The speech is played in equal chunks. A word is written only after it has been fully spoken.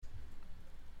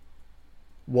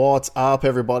What's up,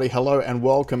 everybody? Hello and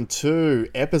welcome to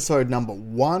episode number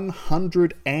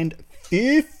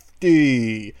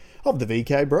 150 of the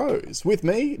VK Bros. With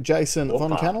me, Jason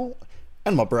Von Cannell,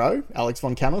 and my bro, Alex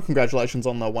Von Cannell. Congratulations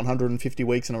on the 150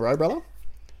 weeks in a row, brother.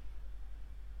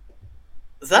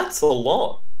 That's a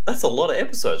lot. That's a lot of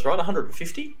episodes, right?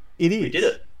 150? It is. We did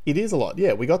it. It is a lot.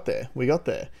 Yeah, we got there.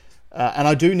 And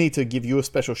I do need to give you a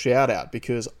special shout out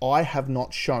because I have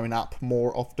not shown up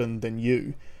more often than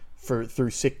you through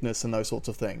sickness and those sorts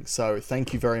of things. So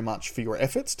thank you very much for your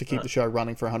efforts to keep the show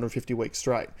running for 150 weeks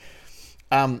straight.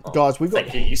 Guys, we've got...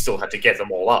 Thank you. You still had to get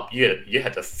them all up. You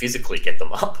had to physically get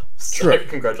them up. So True.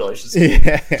 Congratulations.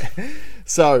 Yeah.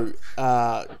 So,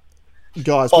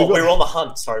 guys... we're on the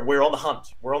hunt. Sorry, we're on the hunt.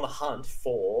 We're on the hunt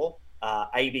for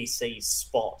ABC's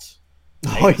spot.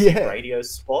 ABC radio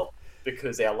spot.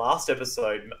 Because our last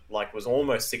episode was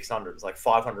almost 600. It was like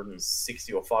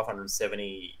 560 or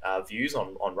 570 views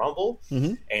on Rumble.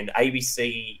 Mm-hmm. And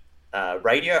ABC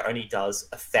radio only does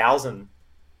 1,000,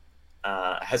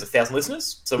 has 1,000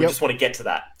 listeners. So we just want to get to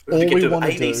that. All we get to want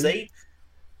ABC.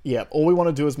 All we want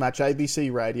to do is match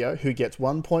ABC radio, who gets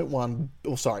ABC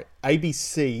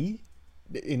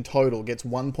in total gets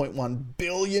 $1.1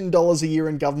 billion a year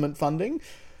in government funding.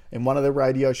 And one of the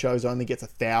radio shows only gets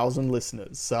 1,000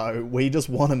 listeners. So we just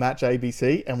want to match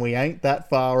ABC, and we ain't that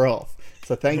far off.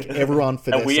 So thank everyone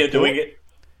for and their support. And we are doing it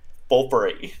for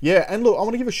free. Yeah, and look, I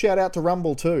want to give a shout out to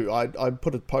Rumble too. I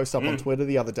put a post up on Twitter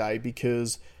the other day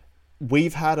because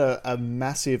we've had a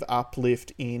massive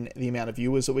uplift in the amount of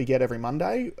viewers that we get every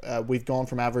Monday. We've gone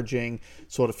from averaging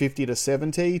sort of 50 to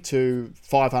 70 to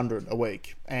 500 a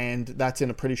week. And that's in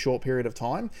a pretty short period of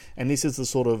time. And this is the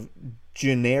sort of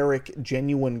generic,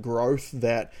 genuine growth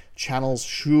that channels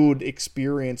should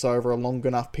experience over a long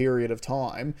enough period of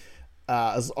time,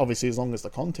 as long as the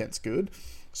content's good.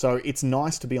 So it's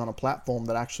nice to be on a platform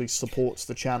that actually supports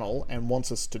the channel and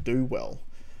wants us to do well.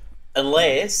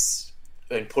 Unless,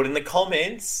 and put in the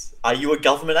comments, are you a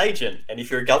government agent? And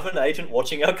if you're a government agent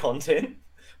watching our content,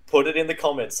 put it in the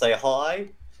comments. Say hi.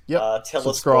 Yep. Tell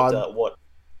subscribe. us what.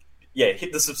 Yeah,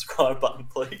 hit the subscribe button,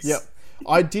 please. Yep.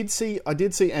 I did see,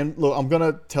 and look, I'm going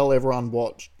to tell everyone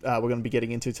what we're going to be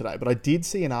getting into today, but I did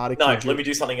see an article... No, let me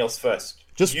do something else first.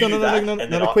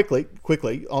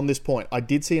 Quickly, on this point. I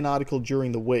did see an article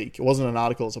during the week. It wasn't an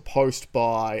article, it was a post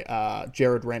by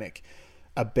Jared Rennick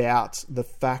about the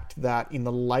fact that in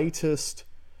the latest...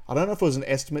 I don't know if it was an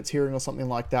estimates hearing or something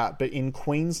like that, but in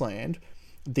Queensland,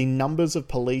 the numbers of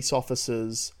police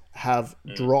officers have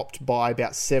dropped by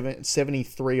about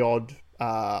 73-odd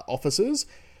officers,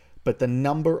 but the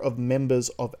number of members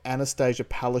of Anastasia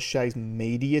Palaszczuk's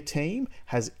media team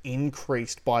has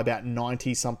increased by about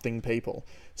 90-something people.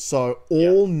 So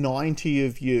all 90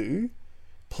 of you,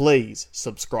 please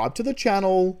subscribe to the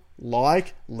channel,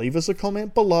 leave us a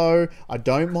comment below. I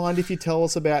don't mind if you tell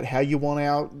us about how you want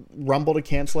our Rumble to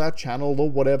cancel our channel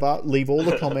or whatever. Leave all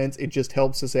the comments. It just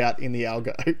helps us out in the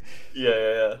algo.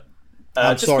 Yeah.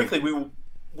 Quickly,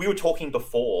 we were talking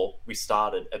before we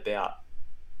started about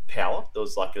power. There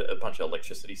was like a bunch of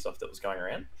electricity stuff that was going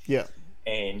around. Yeah.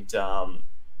 And one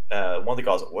of the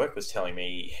guys at work was telling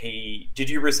me, did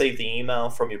you receive the email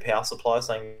from your power supplier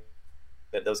saying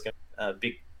that there was going to be a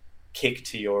big kick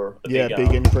to your...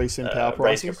 big increase in power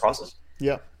prices. Raising of prices?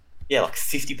 Yeah. Yeah, like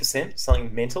 50%,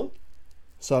 something mental.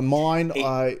 So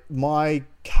my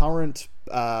current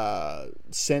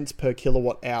cents per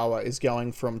kilowatt hour is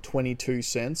going from 22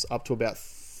 cents up to about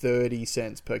 30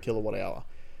 cents per kilowatt hour.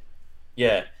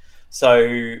 Yeah.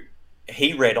 So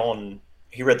he read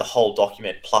the whole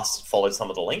document plus followed some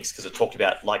of the links because it talked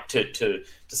about to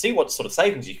see what sort of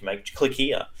savings you can make, click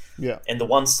here. Yeah. And the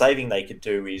one saving they could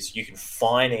do is you can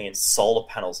finance solar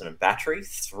panels and a battery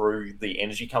through the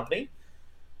energy company.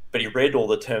 But he read all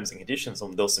the terms and conditions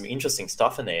and there was some interesting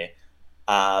stuff in there.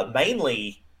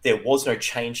 Mainly, there was no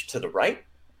change to the rate,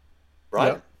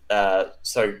 right? Yeah.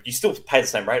 So you still pay the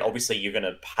same rate. Obviously, you're going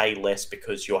to pay less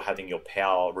because you're having your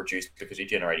power reduced because you're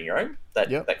generating your own. That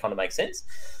kind of makes sense.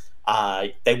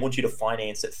 They want you to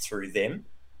finance it through them.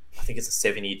 I think it's a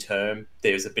 7-year term.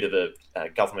 There's a bit of a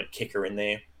government kicker in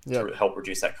there to help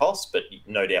reduce that cost, but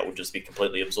no doubt will just be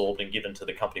completely absorbed and given to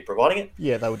the company providing it.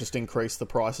 Yeah, they would just increase the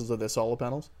prices of their solar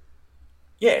panels.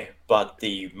 Yeah, but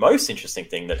the most interesting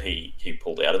thing that he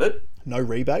pulled out of it... No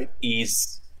rebate?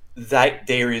 ...is that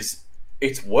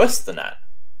it's worse than that.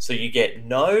 So you get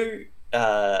no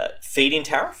feed-in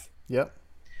tariff. Yep.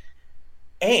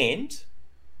 And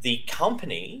the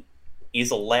company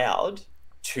is allowed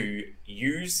to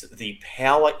use the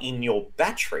power in your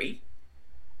battery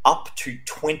up to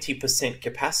 20%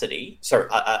 capacity. So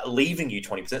leaving you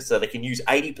 20%, so they can use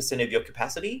 80% of your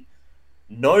capacity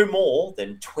no more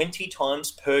than 20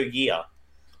 times per year,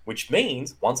 which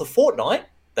means once a fortnight,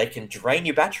 they can drain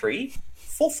your battery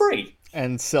for free.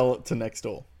 And sell it to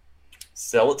Nextdoor.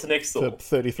 Sell it to Nextdoor. For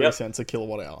 33 cents a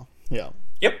kilowatt hour. Yeah.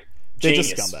 Yep. They're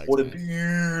Genius. just scumbags. What a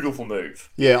beautiful move.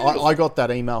 Yeah, I got that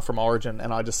email from Origin,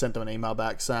 and I just sent them an email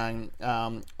back saying,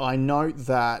 I note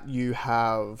that you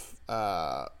have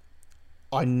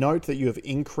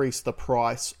increased the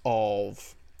price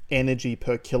of energy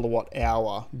per kilowatt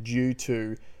hour due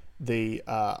to the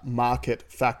market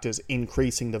factors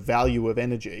increasing the value of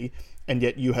energy, and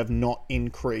yet you have not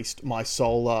increased my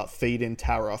solar feed-in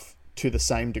tariff to the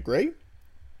same degree.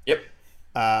 Yep.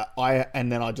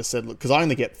 And then I just said, look, because I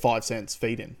only get 5 cents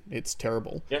feed-in. It's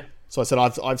terrible. Yeah. So I said,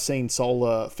 I've seen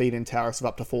solar feed-in tariffs of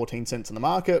up to 14 cents in the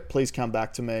market. Please come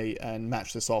back to me and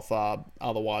match this offer.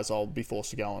 Otherwise, I'll be forced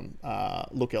to go and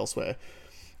look elsewhere.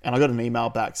 And I got an email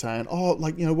back saying,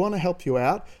 want to help you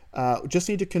out. Just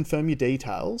need to confirm your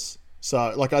details. So,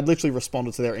 I'd literally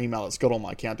responded to their email. It's got all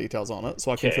my account details on it.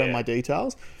 So I confirmed my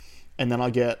details. And then I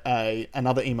get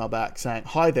another email back saying,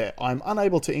 hi there, I'm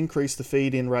unable to increase the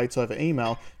feed-in rates over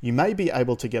email. You may be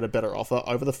able to get a better offer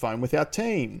over the phone with our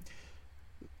team.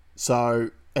 So,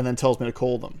 and then tells me to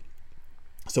call them.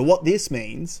 So what this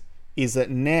means is that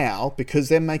now, because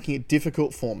they're making it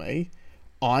difficult for me,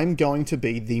 I'm going to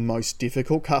be the most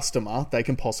difficult customer they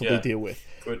can possibly deal with.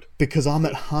 Good. Because I'm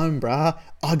at home, bruh.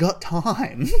 I got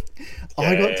time.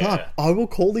 I got time. I will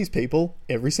call these people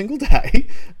every single day,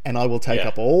 and I will take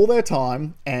up all their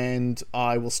time, and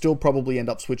I will still probably end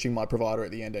up switching my provider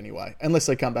at the end anyway, unless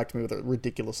they come back to me with a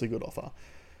ridiculously good offer.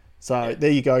 So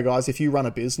there you go, guys. If you run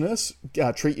a business,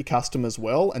 treat your customers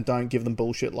well, and don't give them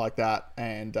bullshit like that,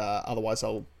 and otherwise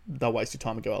they'll waste your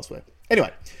time and go elsewhere. Anyway,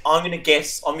 I'm gonna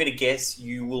guess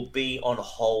you will be on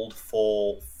hold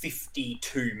for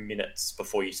 52 minutes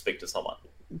before you speak to someone.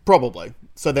 Probably.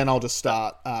 So then I'll just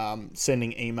start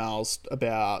sending emails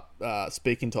about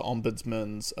speaking to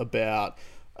ombudsmans, about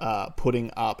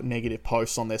putting up negative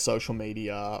posts on their social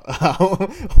media,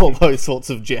 all those sorts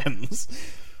of gems.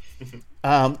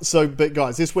 But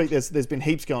guys, this week there's been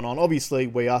heaps going on. Obviously,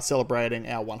 we are celebrating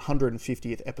our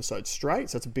 150th episode straight,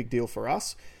 so it's a big deal for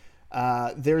us.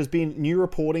 There has been new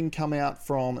reporting come out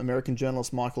from American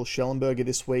journalist Michael Schellenberger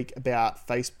this week about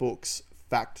Facebook's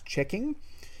fact-checking,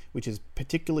 which is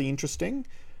particularly interesting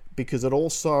because it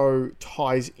also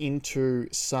ties into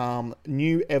some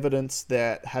new evidence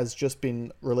that has just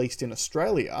been released in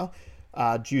Australia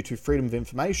due to Freedom of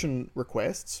Information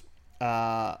requests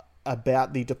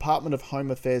about the Department of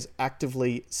Home Affairs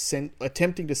actively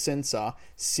attempting to censor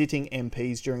sitting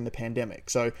MPs during the pandemic.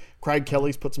 So Craig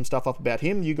Kelly's put some stuff up about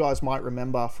him. You guys might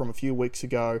remember from a few weeks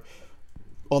ago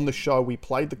on the show, we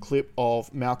played the clip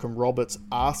of Malcolm Roberts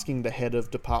asking the head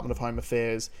of Department of Home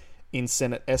Affairs in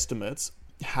Senate estimates,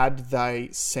 had they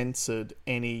censored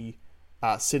any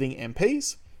sitting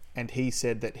MPs? And he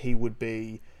said that he would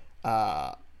be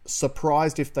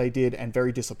surprised if they did and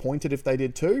very disappointed if they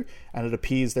did too, and it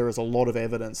appears there is a lot of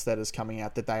evidence that is coming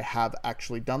out that they have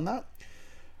actually done that.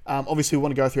 Obviously, we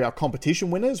want to go through our competition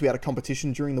winners. We had a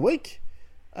competition during the week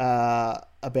about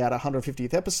our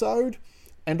 150th episode,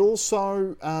 and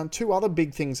also two other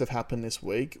big things have happened this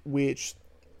week, which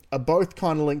are both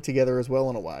kind of linked together as well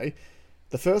in a way.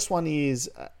 The first one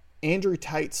is Andrew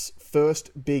Tate's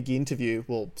first big interview,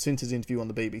 well, since his interview on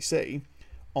the BBC,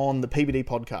 on the PBD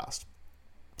podcast.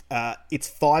 It's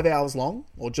 5 hours long,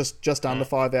 or just under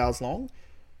 5 hours long.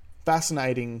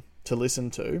 Fascinating to listen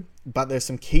to, but there's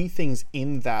some key things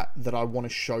in that I want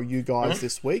to show you guys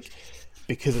this week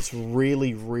because it's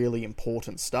really, really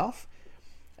important stuff.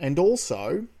 And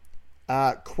also,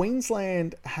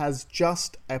 Queensland has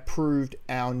just approved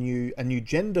a new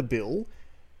gender bill,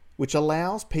 which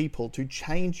allows people to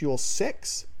change your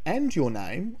sex and your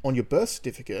name on your birth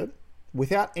certificate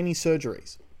without any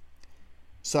surgeries.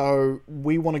 So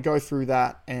we want to go through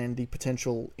that and the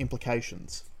potential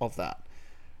implications of that.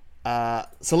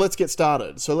 So let's get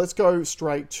started. So let's go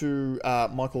straight to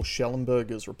Michael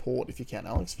Schellenberger's report, if you can,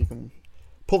 Alex. If you can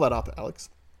pull that up, Alex.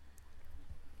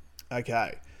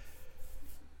 Okay.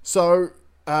 So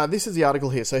this is the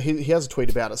article here. So he has a tweet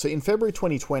about it. So in February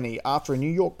 2020, after a New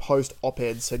York Post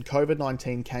op-ed said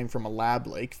COVID-19 came from a lab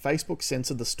leak, Facebook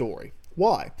censored the story.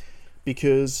 Why?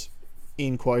 Because,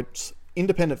 in quotes,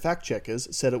 independent fact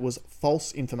checkers said it was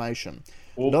false information.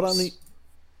 Oops.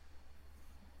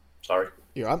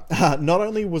 You're right. Not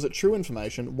only was it true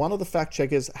information, one of the fact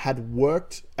checkers had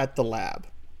worked at the lab.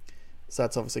 So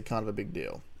that's obviously kind of a big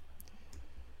deal.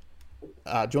 Do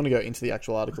you want to go into the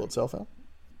actual article itself, Al?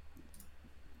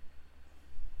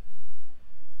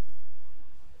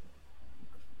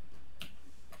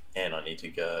 And I need to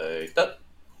go...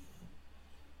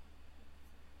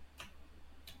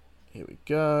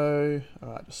 go. All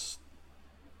right, just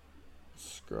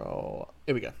scroll.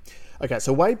 Here we go. Okay,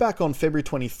 so way back on February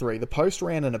 23, the Post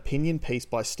ran an opinion piece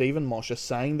by Stephen Mosher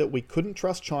saying that we couldn't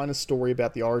trust China's story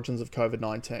about the origins of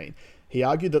COVID-19. He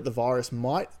argued that the virus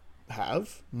might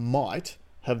have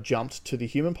jumped to the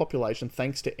human population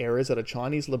thanks to errors at a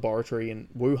Chinese laboratory in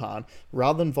Wuhan,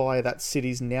 rather than via that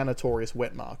city's now notorious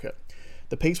wet market.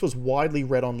 The piece was widely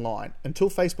read online, until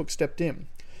Facebook stepped in.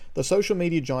 The social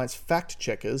media giant's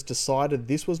fact-checkers decided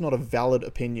this was not a valid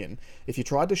opinion. If you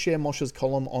tried to share Mosher's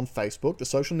column on Facebook, the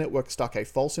social network stuck a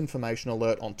false information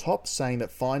alert on top, saying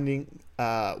that finding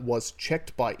was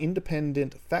checked by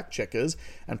independent fact-checkers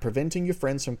and preventing your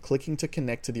friends from clicking to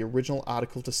connect to the original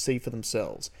article to see for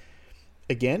themselves.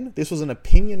 Again, this was an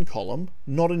opinion column,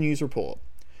 not a news report.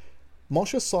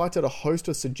 Mosher cited a host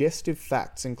of suggestive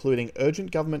facts, including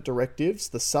urgent government directives,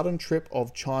 the sudden trip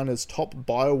of China's top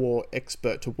biowar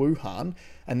expert to Wuhan,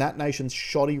 and that nation's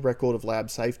shoddy record of lab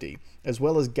safety, as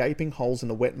well as gaping holes in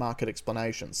the wet market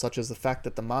explanations, such as the fact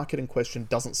that the market in question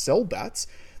doesn't sell bats,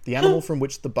 the animal from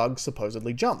which the bug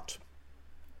supposedly jumped.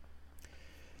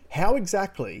 How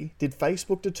exactly did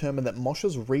Facebook determine that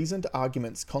Mosher's reasoned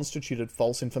arguments constituted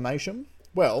false information?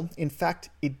 Well, in fact,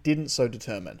 it didn't so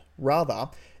determine. Rather,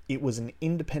 it was an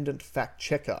independent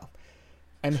fact-checker.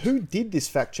 And who did this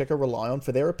fact-checker rely on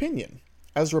for their opinion?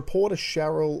 As reporter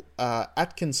Cheryl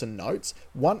Atkinson notes,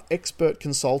 one expert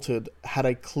consulted had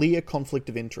a clear conflict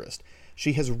of interest.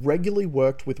 She has regularly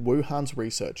worked with Wuhan's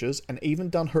researchers and even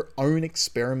done her own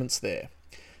experiments there.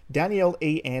 Danielle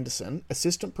E. Anderson,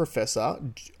 assistant professor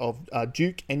of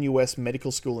Duke NUS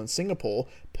Medical School in Singapore,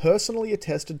 personally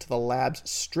attested to the lab's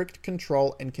strict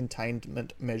control and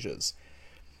containment measures.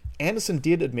 Anderson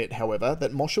did admit, however,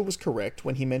 that Mosher was correct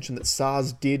when he mentioned that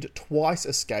SARS did twice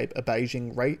escape a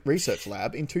Beijing research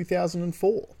lab in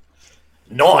 2004.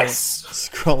 Nice!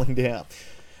 Scrolling down.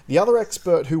 The other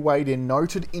expert who weighed in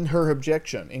noted in her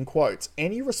objection, in quotes,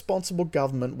 any responsible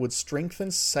government would strengthen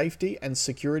safety and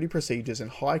security procedures in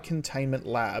high containment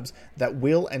labs that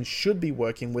will and should be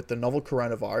working with the novel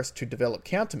coronavirus to develop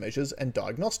countermeasures and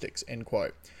diagnostics, end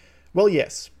quote. Well,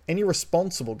 yes, any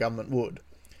responsible government would.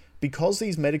 Because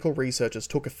these medical researchers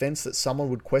took offense that someone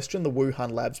would question the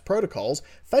Wuhan lab's protocols,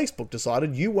 Facebook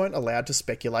decided you weren't allowed to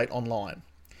speculate online.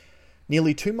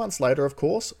 Nearly 2 months later, of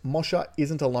course, Mosher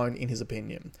isn't alone in his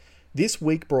opinion. This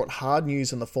week brought hard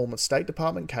news in the form of State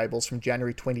Department cables from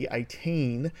January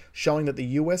 2018 showing that the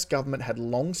US government had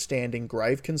long-standing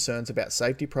grave concerns about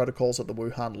safety protocols at the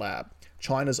Wuhan lab,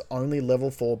 China's only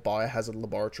level 4 biohazard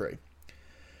laboratory.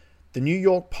 The New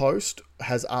York Post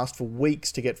has asked for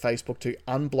weeks to get Facebook to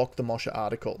unblock the Mosher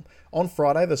article. On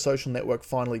Friday, the social network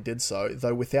finally did so,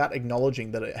 though without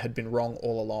acknowledging that it had been wrong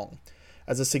all along.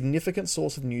 As a significant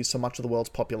source of news for much of the world's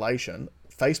population,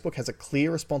 Facebook has a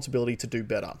clear responsibility to do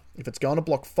better. If it's going to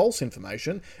block false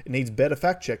information, it needs better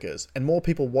fact-checkers and more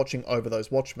people watching over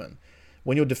those watchmen.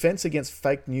 When your defense against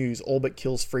fake news all but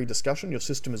kills free discussion, your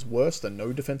system is worse than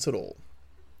no defense at all.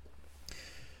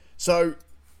 So,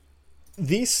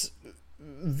 this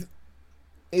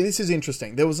is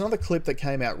interesting. There was another clip that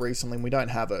came out recently, and we don't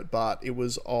have it, but it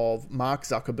was of Mark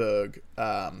Zuckerberg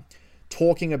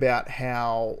talking about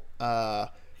how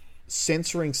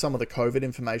censoring some of the COVID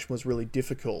information was really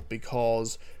difficult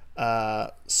because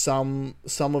some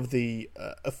of the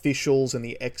officials and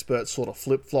the experts sort of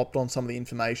flip-flopped on some of the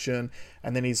information,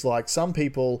 and then he's like, some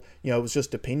people, it was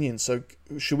just opinions, so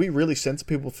should we really censor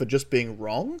people for just being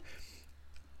wrong?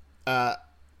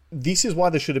 This is why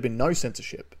there should have been no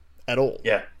censorship at all.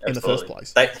 Yeah, in the first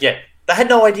place. They had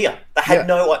no idea. They had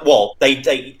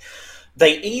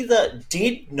they either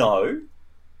did know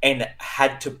and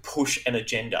had to push an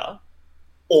agenda,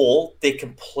 or they're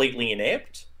completely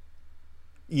inept.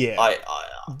 Yeah,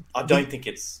 I don't think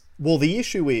it's. Well, the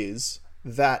issue is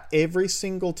that every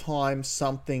single time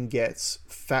something gets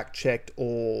fact-checked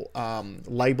or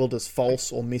labelled as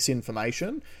false or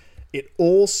misinformation, it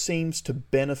all seems to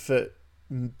benefit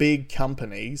big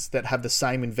companies that have the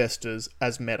same investors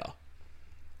as Meta.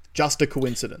 Just a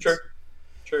coincidence.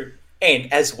 True.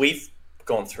 And as we've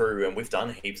gone through, and we've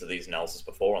done heaps of these analysis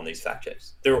before on these fact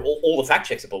checks, they're all the fact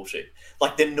checks are bullshit.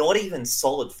 Like, they're not even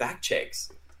solid fact checks.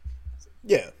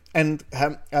 Yeah, and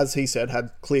as he said,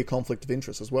 had clear conflict of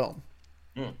interest as well.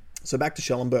 So back to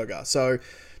Schellenberger. So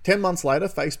 10 months later,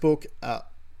 Facebook...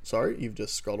 sorry, you've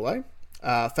just scrolled away.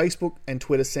 Facebook and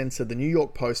Twitter censored the New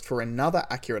York Post for another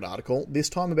accurate article, this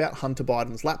time about Hunter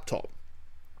Biden's laptop.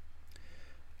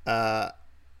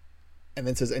 And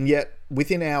then says, and yet,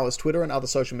 within hours, Twitter and other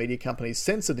social media companies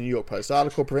censored the New York Post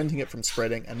article, preventing it from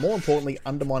spreading, and more importantly,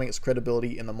 undermining its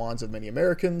credibility in the minds of many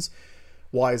Americans.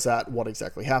 Why is that? What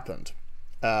exactly happened?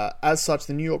 As such,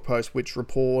 the New York Post, which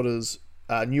reporters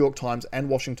New York Times and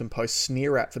Washington Post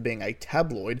sneer at for being a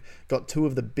tabloid, got two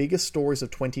of the biggest stories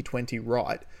of 2020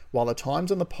 right, while the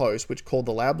Times and the Post, which called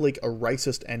the lab leak a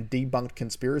racist and debunked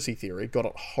conspiracy theory, got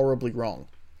it horribly wrong.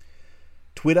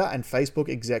 Twitter and Facebook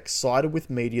execs sided with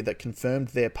media that confirmed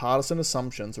their partisan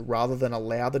assumptions rather than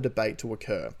allow the debate to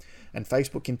occur. And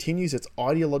Facebook continues its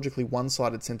ideologically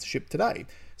one-sided censorship today,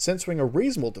 censoring a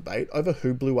reasonable debate over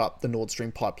who blew up the Nord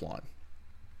Stream pipeline.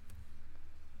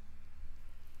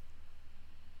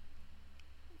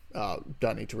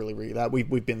 Don't need to really read that.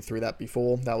 We've been through that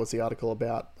before. That was the article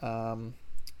about...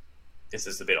 This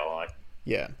is the bit I like.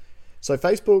 Yeah. So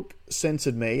Facebook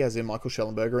censored me, as in Michael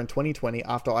Schellenberger, in 2020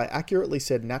 after I accurately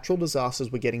said natural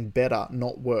disasters were getting better,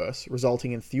 not worse,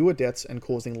 resulting in fewer deaths and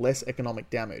causing less economic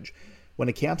damage, when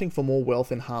accounting for more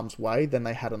wealth in harm's way than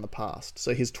they had in the past.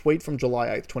 So his tweet from July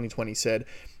 8th, 2020 said,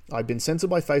 "I've been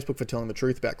censored by Facebook for telling the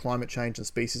truth about climate change and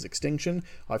species extinction.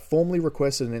 I've formally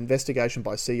requested an investigation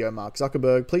by CEO Mark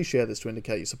Zuckerberg. Please share this to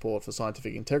indicate your support for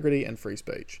scientific integrity and free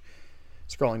speech."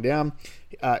 Scrolling down,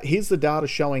 here's the data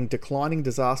showing declining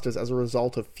disasters as a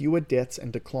result of fewer deaths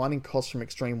and declining costs from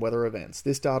extreme weather events.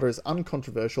 This data is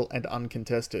uncontroversial and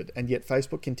uncontested, and yet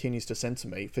Facebook continues to censor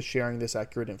me for sharing this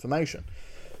accurate information.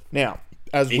 Now,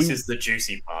 this is the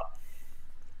juicy part.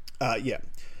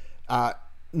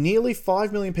 Nearly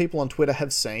 5 million people on Twitter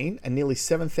have seen, and nearly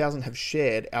 7,000 have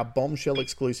shared our bombshell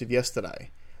exclusive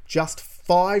yesterday. Just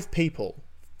 5 people.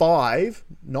 5,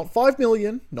 not 5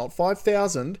 million, not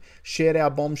 5,000, shared our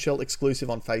bombshell exclusive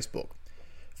on Facebook.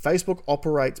 Facebook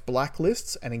operates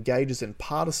blacklists and engages in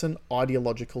partisan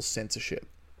ideological censorship.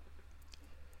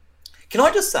 Can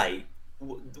I just say,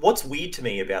 what's weird to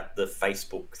me about the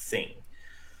Facebook thing?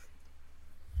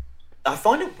 I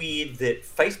find it weird that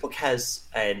Facebook has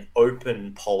an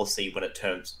open policy when it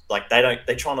terms like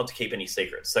they try not to keep any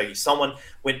secrets. So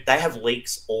when they have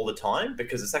leaks all the time,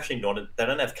 because it's actually they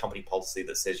don't have company policy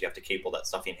that says you have to keep all that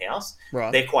stuff in house.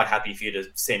 Right. They're quite happy for you to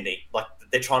send it. Like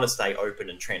they're trying to stay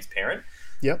open and transparent.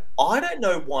 Yep. I don't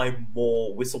know why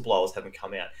more whistleblowers haven't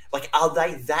come out. Like, are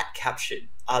they that captured?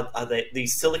 Are they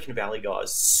these Silicon Valley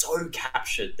guys so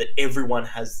captured that everyone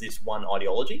has this one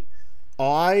ideology?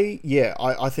 I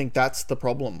think that's the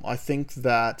problem. I think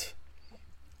that,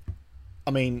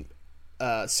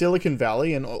 Silicon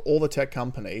Valley and all the tech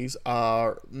companies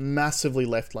are massively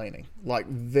left-leaning, like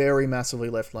very massively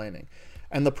left-leaning.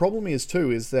 And the problem is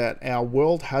that our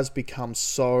world has become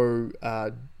so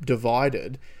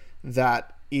divided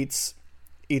that it's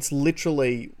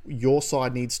literally your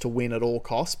side needs to win at all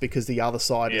costs because the other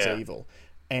side is evil.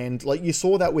 And like you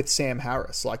saw that with Sam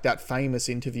Harris, like that famous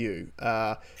interview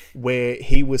where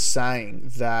he was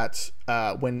saying that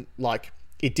when like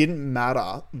it didn't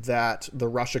matter that the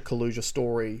Russia collusion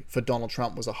story for Donald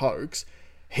Trump was a hoax,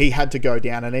 he had to go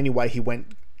down, and any way he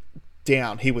went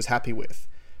down, he was happy with.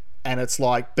 And it's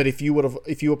like, but if you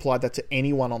applied that to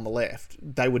anyone on the left,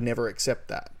 they would never accept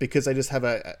that because they just have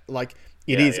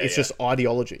it's just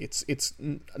ideology. It's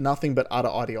nothing but utter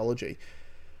ideology.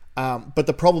 But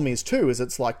the problem is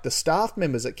it's like the staff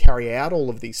members that carry out all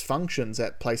of these functions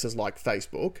at places like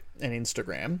Facebook and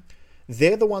Instagram,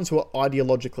 they're the ones who are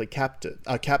ideologically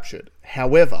captured.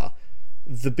 However,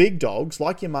 the big dogs,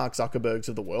 like your Mark Zuckerbergs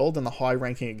of the world and the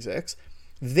high-ranking execs,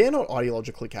 they're not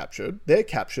ideologically captured. They're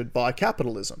captured by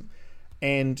capitalism.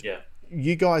 And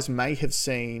you guys may have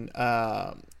seen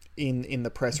in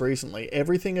the press recently,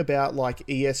 everything about like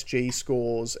ESG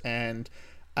scores and...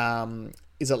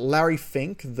 is it Larry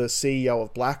Fink, the CEO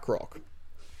of BlackRock,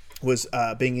 was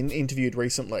being interviewed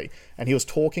recently, and he was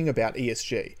talking about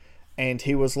ESG, and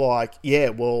he was like,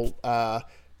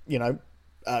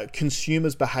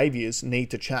 consumers' behaviors need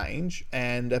to change,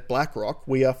 and at BlackRock,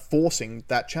 we are forcing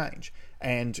that change,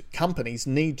 and companies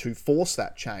need to force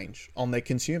that change on their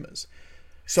consumers.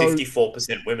 So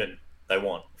 54% women, they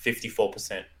want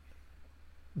 54%.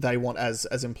 They want as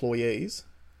employees?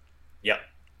 Yep.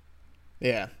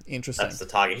 Yeah, interesting. That's the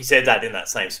target. He said that in that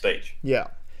same speech. Yeah.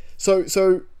 So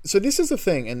this is the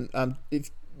thing, and this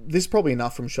is probably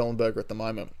enough from Schellenberger at the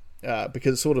moment,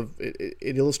 because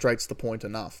it illustrates the point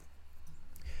enough.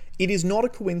 It is not a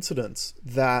coincidence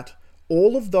that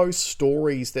all of those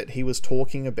stories that he was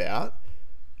talking about,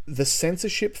 the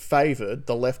censorship favoured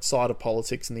the left side of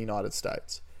politics in the United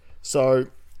States. So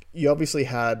you obviously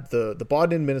had the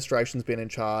Biden administration's been in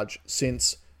charge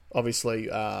since... Obviously,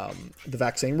 the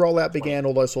vaccine rollout began,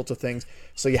 all those sorts of things.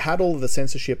 So you had all of the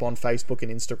censorship on Facebook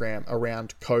and Instagram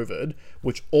around COVID,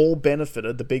 which all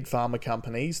benefited the big pharma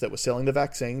companies that were selling the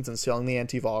vaccines and selling the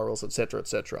antivirals, etc.,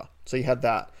 etc. So you had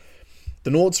that.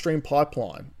 The Nord Stream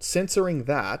pipeline, censoring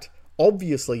that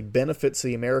obviously benefits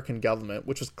the American government,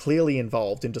 which was clearly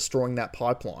involved in destroying that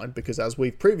pipeline, because as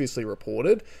we've previously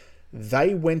reported,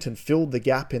 they went and filled the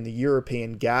gap in the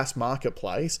European gas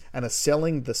marketplace and are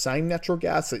selling the same natural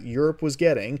gas that Europe was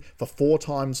getting for 4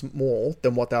 times more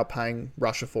than what they were paying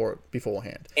Russia for it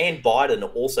beforehand. And Biden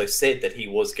also said that he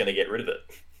was going to get rid of it.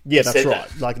 Yeah, that's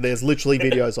right. Like, there's literally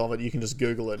videos of it. You can just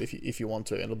Google it if you want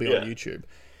to, and it'll be on YouTube.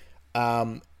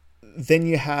 Then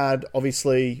you had,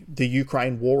 obviously, the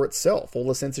Ukraine war itself, all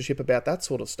the censorship about that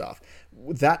sort of stuff.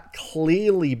 That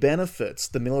clearly benefits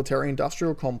the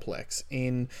military-industrial complex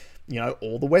in,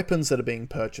 all the weapons that are being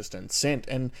purchased and sent.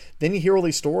 And then you hear all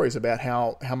these stories about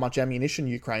how much ammunition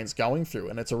Ukraine's going through,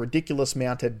 and it's a ridiculous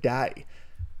amount a day.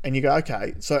 And you go,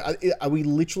 okay, so are we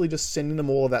literally just sending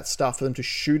them all of that stuff for them to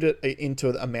shoot it into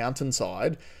a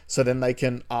mountainside so then they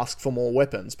can ask for more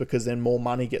weapons because then more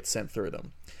money gets sent through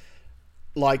them?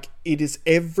 Like, it is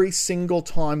every single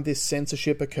time this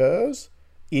censorship occurs,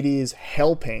 it is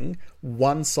helping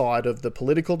one side of the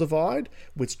political divide,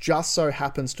 which just so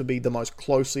happens to be the most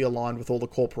closely aligned with all the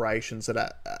corporations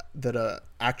that are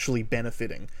actually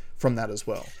benefiting from that as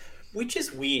well. Which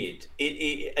is weird.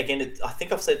 I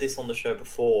think I've said this on the show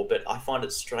before, but I find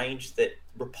it strange that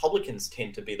Republicans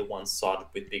tend to be the ones sided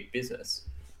with big business.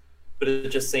 But it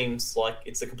just seems like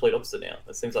it's the complete opposite now.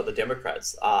 It seems like the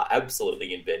Democrats are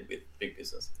absolutely in bed with big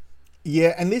business.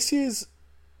 Yeah, and this is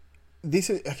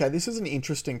an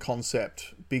interesting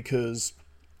concept, because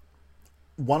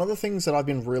one of the things that I've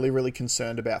been really, really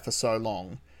concerned about for so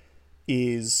long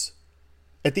is,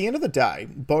 at the end of the day,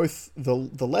 both the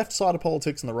left side of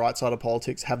politics and the right side of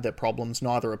politics have their problems.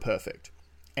 Neither are perfect.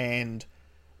 And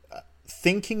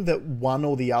thinking that one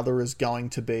or the other is going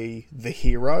to be the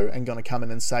hero and going to come in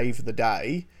and save the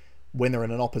day when they're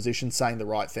in an opposition saying the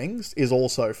right things is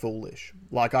also foolish.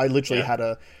 Like, I literally had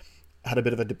a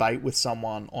bit of a debate with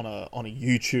someone on a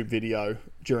YouTube video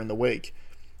during the week,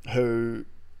 who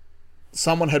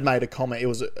someone had made a comment. It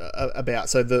was about,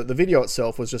 so the video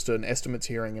itself was just an estimates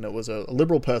hearing, and it was a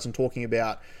liberal person talking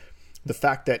about the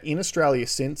fact that in Australia,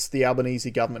 since the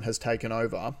Albanese government has taken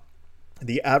over,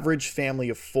 the average family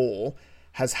of 4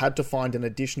 has had to find an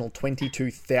additional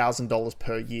 $22,000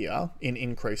 per year in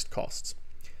increased costs.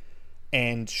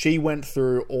 And she went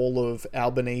through all of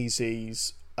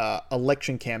Albanese's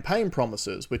election campaign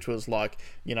promises, which was like,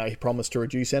 he promised to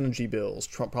reduce energy bills,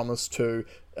 promised to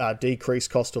decrease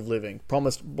cost of living,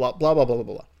 promised blah, blah, blah, blah,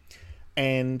 blah, blah.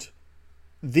 And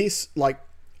this, like,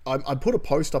 I put a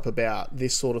post up about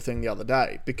this sort of thing the other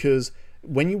day, because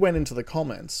when you went into the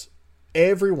comments,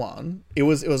 everyone, it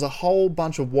was a whole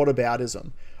bunch of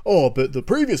whataboutism. Oh, but the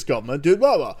previous government did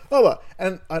blah, blah, blah, blah.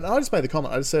 And I just made the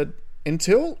comment, I just said,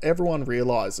 until everyone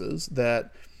realises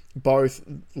that both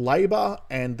Labor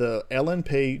and the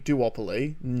LNP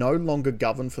duopoly no longer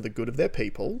govern for the good of their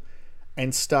people,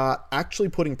 and start actually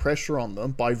putting pressure on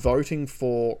them by voting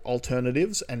for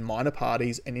alternatives and minor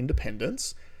parties and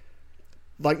independents,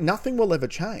 like, nothing will ever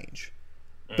change.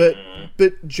 But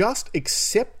just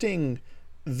accepting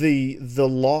the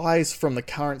lies from the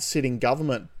current sitting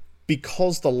government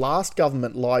because the last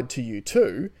government lied to you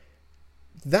too,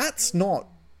 that's not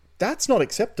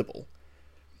acceptable.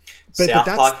 South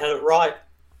Park had it right.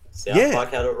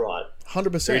 Park had it right.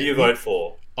 100%. Who do you vote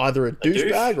for? Either a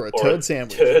douchebag or a turd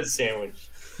sandwich. Turd sandwich.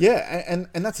 Yeah, and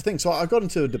that's the thing. So I got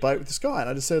into a debate with this guy, and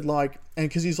I just said, like, and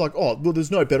because he's like, oh, well,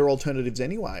 there's no better alternatives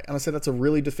anyway. And I said, that's a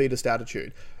really defeatist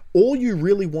attitude. All you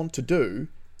really want to do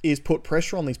is put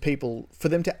pressure on these people for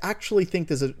them to actually think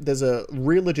there's a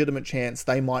real legitimate chance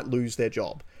they might lose their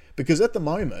job. Because at the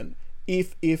moment,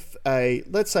 if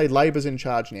let's say Labor's in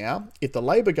charge now, if the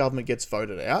Labor government gets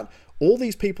voted out, all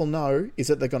these people know is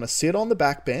that they're going to sit on the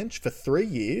backbench for 3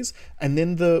 years, and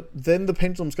then the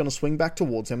pendulum's going to swing back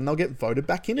towards them, and they'll get voted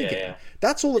back in again. Yeah.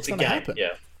 That's all that's going to happen.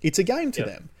 Yeah. It's a game to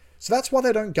them. So that's why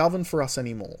they don't govern for us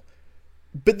anymore.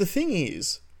 But the thing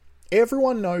is,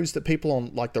 everyone knows that people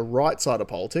on, like, the right side of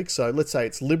politics, so let's say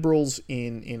it's Liberals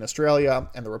in Australia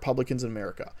and the Republicans in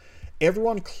America,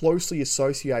 everyone closely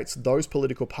associates those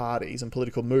political parties and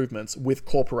political movements with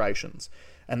corporations.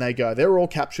 And they go, they're all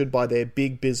captured by their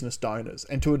big business donors.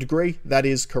 And to a degree, that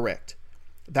is correct.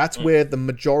 That's where the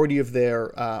majority of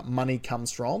their money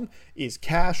comes from, is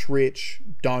cash-rich,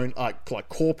 like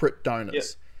corporate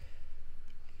donors.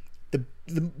 Yep.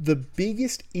 The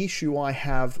biggest issue I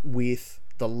have with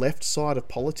the left side of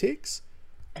politics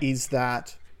is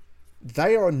that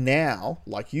they are now,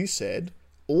 like you said,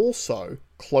 also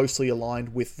closely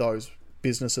aligned with those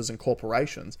businesses and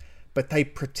corporations, but they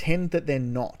pretend that they're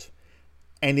not.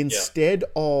 And instead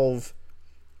of,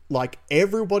 like,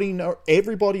 everybody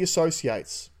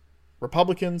associates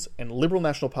Republicans and Liberal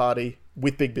National Party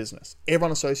with big business.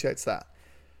 Everyone associates that.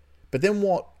 But then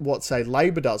what say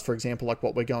Labor does, for example, like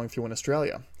what we're going through in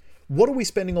Australia, what are we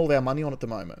spending all of our money on at the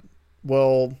moment?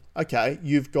 Well, okay,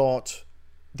 you've got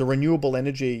the renewable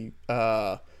energy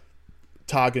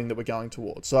targeting that we're going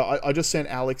towards. So I just sent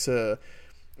Alex it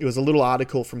was a little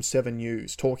article from 7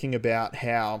 News talking about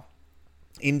how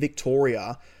in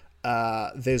Victoria,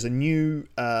 there's a new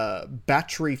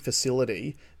battery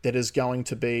facility that is going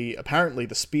to be apparently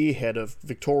the spearhead of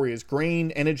Victoria's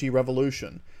green energy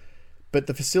revolution. But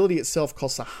the facility itself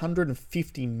costs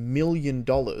 $150 million,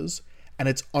 and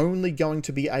it's only going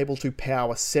to be able to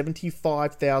power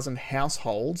 75,000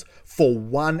 households for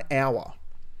 1 hour.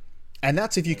 And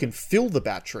that's if you can fill the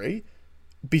battery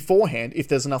beforehand, if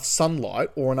there's enough sunlight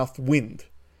or enough wind,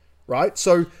 right?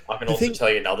 So I can also tell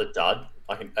you another dud.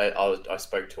 I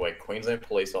spoke to a Queensland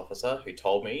police officer who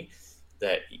told me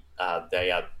that they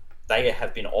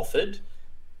have been offered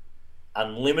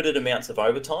unlimited amounts of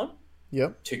overtime.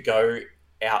 Yep. To go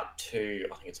out to,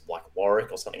 I think it's like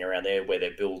Warwick or something around there, where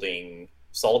they're building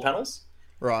solar panels.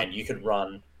 Right. And you could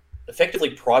run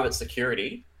effectively private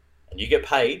security, and you get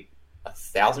paid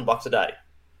 $1,000 a day.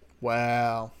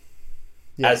 Wow.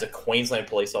 Yeah. As a Queensland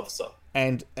police officer.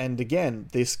 And again,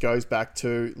 this goes back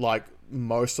to, like,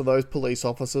 most of those police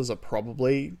officers are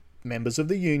probably members of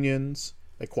the unions.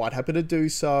 They're quite happy to do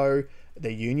so.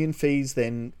 Their union fees,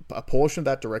 then a portion of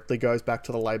that directly goes back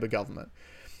to the Labor government.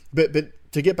 But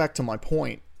to get back to my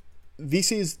point, this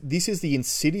is the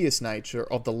insidious nature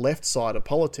of the left side of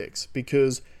politics,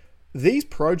 because these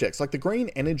projects, like the green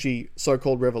energy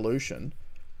so-called revolution,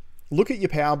 look at your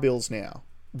power bills now.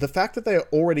 The fact that they are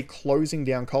already closing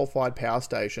down coal-fired power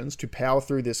stations to power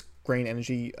through this green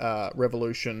energy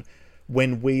revolution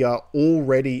when we are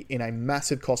already in a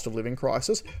massive cost of living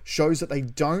crisis shows that they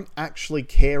don't actually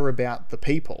care about the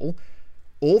people.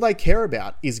 All they care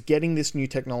about is getting this new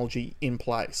technology in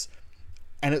place.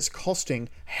 And it's costing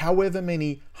however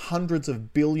many hundreds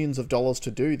of billions of dollars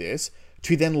to do this,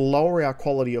 to then lower our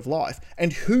quality of life.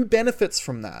 And who benefits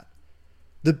from that?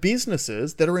 The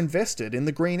businesses that are invested in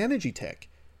the green energy tech.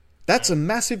 That's a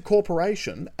massive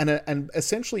corporation and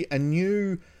essentially a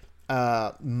new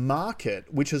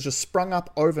market which has just sprung up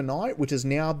overnight, which is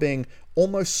now being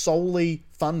almost solely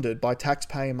funded by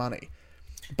taxpayer money.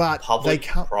 But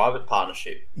public-private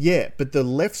partnership. Yeah, but the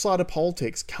left side of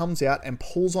politics comes out and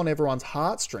pulls on everyone's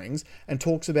heartstrings and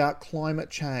talks about climate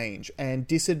change and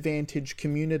disadvantaged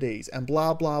communities and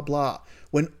blah, blah, blah,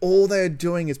 when all they're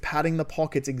doing is padding the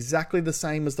pockets exactly the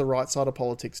same as the right side of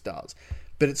politics does.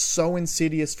 But it's so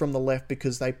insidious from the left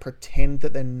because they pretend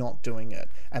that they're not doing it,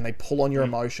 and they pull on your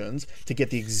emotions to get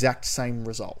the exact same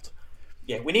result.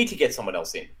 Yeah, we need to get someone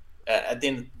else in.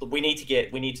 Then we need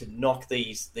to knock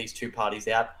these two parties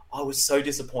out. I was so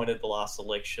disappointed the last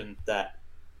election that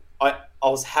I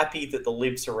was happy that the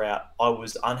Libs are out. I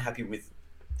was unhappy with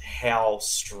how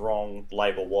strong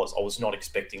Labor was. I was not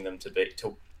expecting them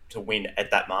to win at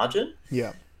that margin.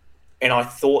 Yeah, and I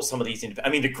thought some of these.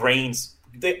 The Greens.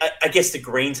 I guess the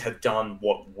Greens have done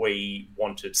what we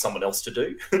wanted someone else to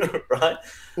do, right?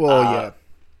 Well, yeah.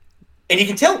 And you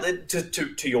can tell that,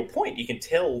 to your point, you can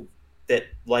tell that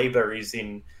Labor is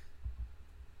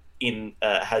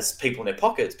has people in their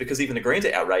pockets, because even the Greens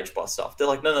are outraged by stuff. They're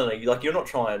like, no, you're not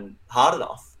trying hard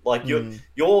enough. Like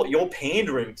you're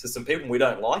pandering to some people. We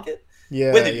don't like it.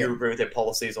 Yeah, whether you agree with their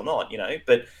policies or not,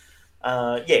 But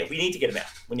we need to get them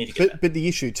out. But the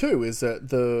issue too is that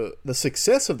the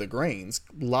success of the Greens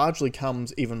largely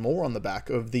comes even more on the back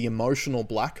of the emotional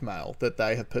blackmail that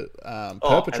they have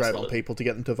perpetrated on people to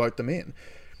get them to vote them in.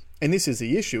 And this is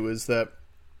the issue: is that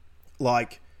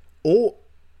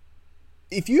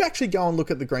if you actually go and look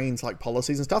at the Greens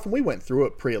policies and stuff, and we went through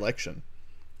it pre-election,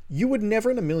 you would never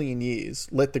in a million years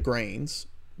let the Greens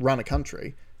run a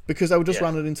country, because they would just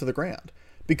run it into the ground.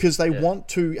 Because they want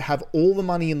to have all the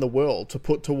money in the world to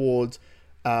put towards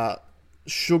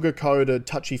sugar-coated,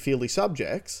 touchy-feely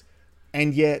subjects,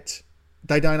 and yet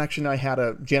they don't actually know how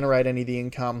to generate any of the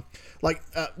income.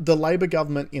 The Labor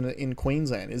government in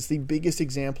Queensland is the biggest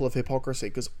example of hypocrisy,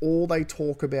 because all they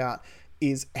talk about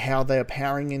is how they are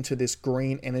powering into this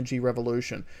green energy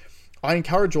revolution. I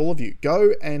encourage all of you,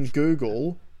 go and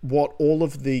Google what all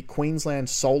of the Queensland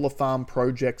solar farm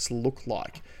projects look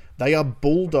like. They are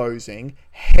bulldozing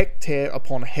hectare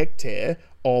upon hectare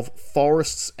of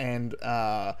forests and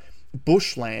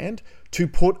bushland to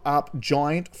put up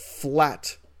giant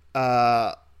flat,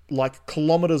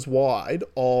 kilometers wide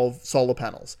of solar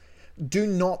panels. Do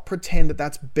not pretend that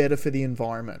that's better for the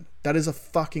environment. That is a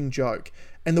fucking joke.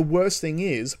 And the worst thing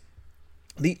is,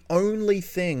 the only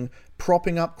thing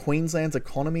propping up Queensland's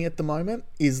economy at the moment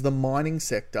is the mining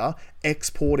sector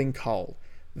exporting coal.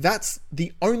 That's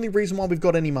the only reason why we've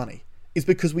got any money, is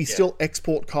because we still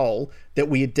export coal that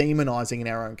we are demonizing in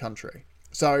our own country.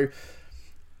 So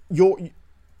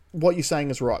what you're saying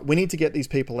is right. We need to get these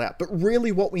people out. But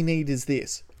really what we need is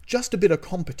this. Just a bit of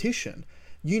competition.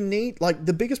 You need, like,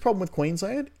 the biggest problem with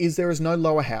Queensland is there is no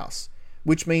lower house,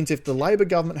 which means if the Labor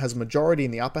government has a majority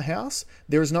in the upper house,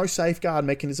 there is no safeguard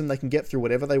mechanism they can get through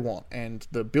whatever they want. And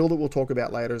the bill that we'll talk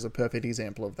about later is a perfect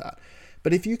example of that.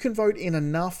 But if you can vote in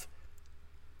enough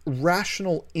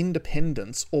rational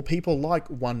independents or people like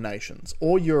One Nations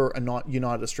or your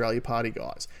United Australia Party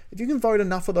guys, if you can vote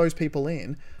enough of those people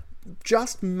in,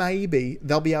 just maybe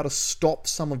they'll be able to stop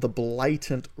some of the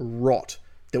blatant rot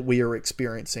that we are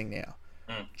experiencing now.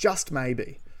 Just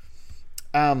maybe.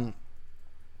 And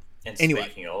anyway,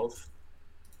 speaking of...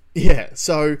 Yeah,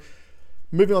 so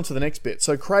moving on to the next bit.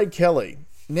 So Craig Kelly,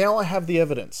 now I have the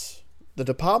evidence. The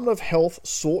Department of Health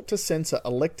sought to censor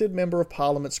elected Member of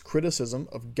Parliament's criticism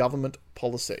of government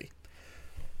policy.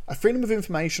 A Freedom of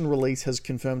Information release has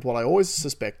confirmed what I always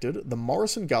suspected. The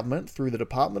Morrison government, through the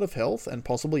Department of Health and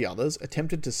possibly others,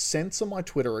 attempted to censor my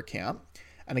Twitter account,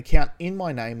 an account in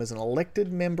my name as an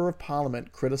elected Member of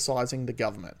Parliament criticising the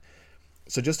government.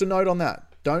 So just a note on that.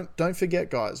 Don't forget,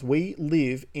 guys, we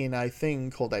live in a thing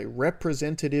called a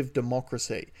representative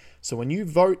democracy. So when you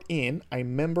vote in a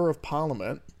Member of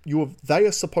Parliament, they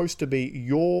are supposed to be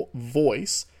your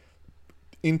voice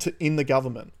in the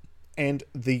government. And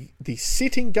the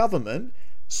sitting government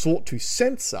sought to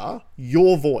censor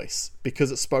your voice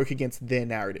because it spoke against their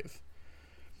narrative.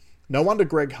 No wonder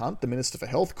Greg Hunt, the Minister for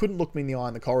Health, couldn't look me in the eye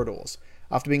in the corridors.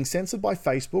 After being censored by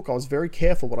Facebook, I was very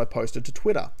careful what I posted to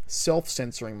Twitter,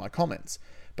 self-censoring my comments.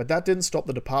 But that didn't stop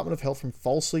the Department of Health from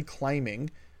falsely claiming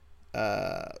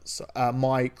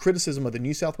my criticism of the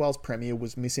New South Wales Premier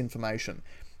was misinformation.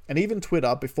 And even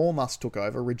Twitter, before Musk took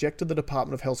over, rejected the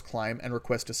Department of Health's claim and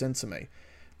request to censor me.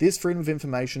 This freedom of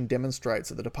information demonstrates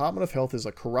that the Department of Health is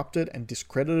a corrupted and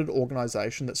discredited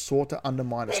organisation that sought to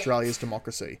undermine Australia's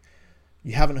democracy.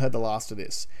 You haven't heard the last of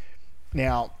this.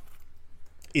 Now,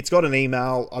 it's got an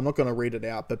email. I'm not going to read it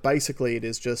out, but basically it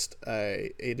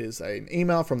is an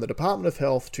email from the Department of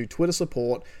Health to Twitter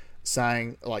support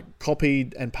saying, like,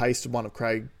 copied and pasted one of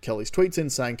Craig Kelly's tweets in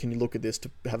saying, can you look at this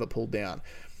to have it pulled down?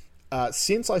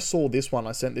 Since I saw this one,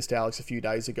 I sent this to Alex a few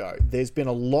days ago, there's been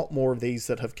a lot more of these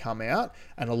that have come out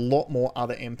and a lot more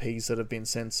other MPs that have been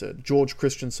censored. George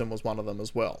Christensen was one of them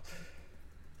as well.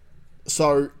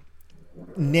 So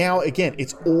now, again,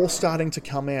 it's all starting to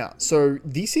come out. So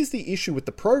this is the issue with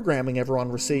the programming everyone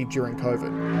received during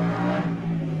COVID.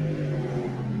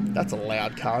 That's a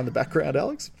loud car in the background,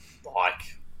 Alex.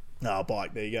 Bike. No,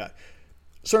 bike. There you go.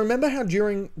 So remember how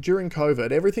during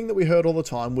COVID, everything that we heard all the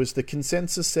time was the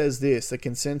consensus says this, the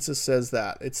consensus says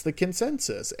that. It's the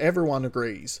consensus. Everyone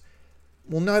agrees.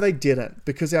 Well, no, they didn't,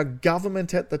 because our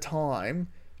government at the time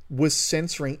was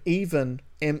censoring even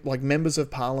like members of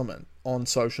parliament on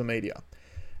social media.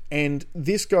 And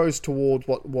this goes toward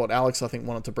what Alex, I think,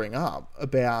 wanted to bring up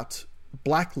about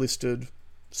blacklisted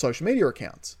social media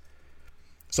accounts.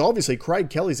 So obviously Craig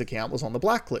Kelly's account was on the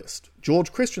blacklist.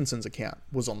 George Christensen's account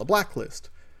was on the blacklist.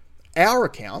 Our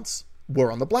accounts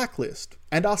were on the blacklist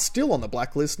and are still on the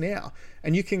blacklist now.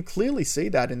 And you can clearly see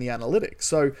that in the analytics.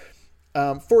 So,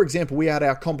 for example, we had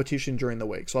our competition during the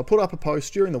week. So I put up a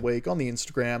post during the week on the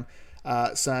Instagram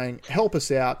saying, help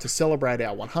us out to celebrate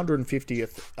our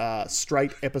 150th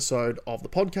straight episode of the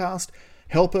podcast.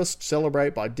 Help us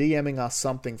celebrate by DMing us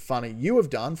something funny you have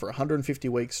done for 150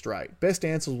 weeks straight. Best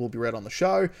answers will be read on the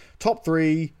show. Top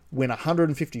 3 win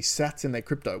 150 sats in their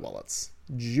crypto wallets.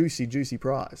 Juicy, juicy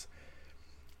prize.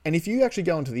 And if you actually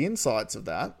go into the insights of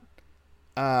that,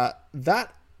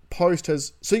 that post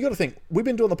has... So you got to think, we've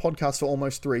been doing the podcast for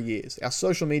almost 3 years. Our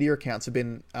social media accounts have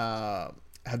been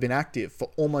active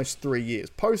for almost 3 years,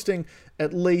 posting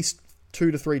at least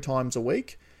 2 to 3 times a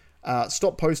week.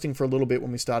 Stopped posting for a little bit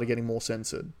when we started getting more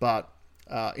censored, but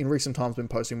in recent times been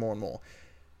posting more and more.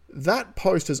 That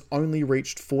post has only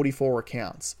reached 44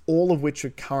 accounts, all of which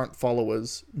are current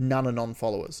followers, none are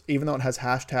non-followers, even though it has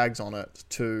hashtags on it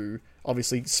to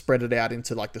obviously spread it out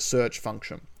into like the search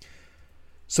function.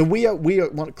 So we are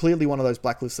clearly one of those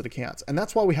blacklisted accounts, and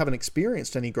that's why we haven't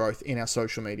experienced any growth in our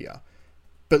social media.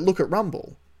 But look at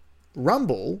Rumble.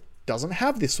 Rumble doesn't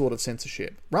have this sort of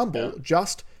censorship. Rumble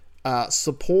just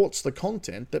supports the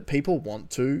content that people want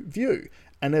to view.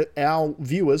 And our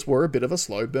viewers were a bit of a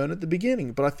slow burn at the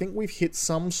beginning, but I think we've hit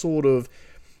some sort of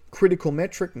critical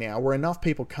metric now where enough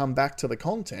people come back to the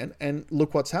content, and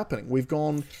look what's happening. We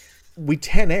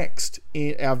 10x'd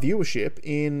our viewership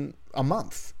in a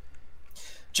month.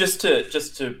 Just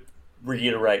to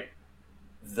reiterate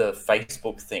the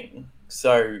Facebook thing.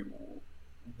 So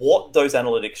what those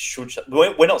analytics should...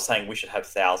 We're not saying we should have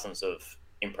thousands of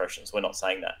impressions. We're not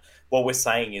saying that. What we're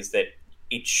saying is that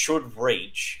it should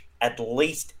reach at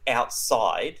least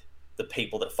outside the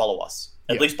people that follow us,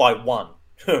 at least by one,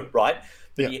 right?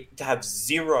 But to have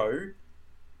zero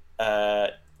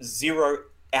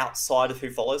outside of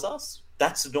who follows us,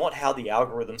 that's not how the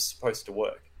algorithm's supposed to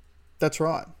work. That's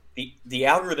right. The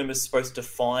algorithm is supposed to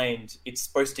it's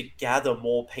supposed to gather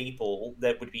more people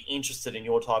that would be interested in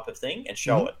your type of thing and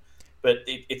show it. But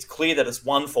it's clear that it's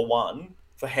one for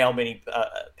how many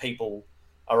people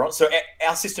are on. So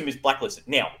our system is blacklisted.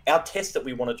 Now, our test that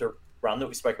we wanted to run, that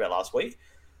we spoke about last week,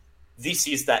 this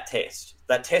is that test.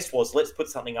 That test was, let's put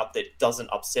something up that doesn't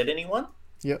upset anyone.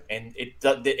 Yep. And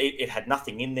it had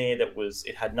nothing in there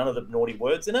it had none of the naughty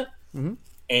words in it. Mm-hmm.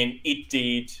 And it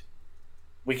did...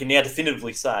 We can now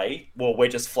definitively say, well, we're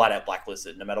just flat out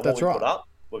blacklisted. No matter what we put up,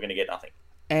 we're going to get nothing.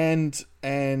 And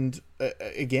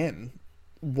again,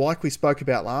 like we spoke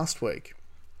about last week,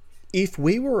 if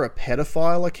we were a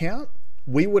pedophile account,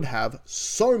 we would have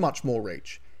so much more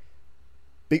reach.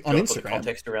 On Instagram. Put the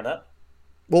context around that?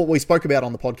 Well, we spoke about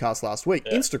on the podcast last week.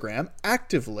 Yeah. Instagram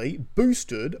actively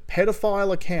boosted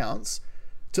pedophile accounts.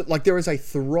 There is a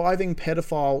thriving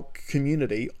pedophile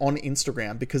community on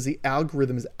Instagram because the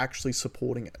algorithm is actually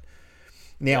supporting it.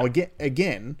 Now,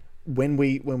 again, when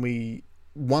we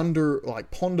wonder,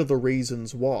 ponder the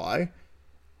reasons why,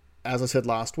 as I said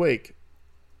last week,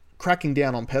 cracking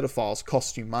down on pedophiles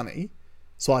costs you money.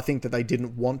 So I think that they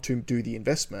didn't want to do the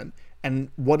investment.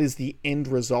 And what is the end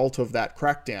result of that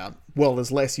crackdown? Well,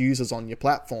 there's less users on your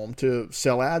platform to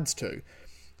sell ads to.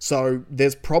 So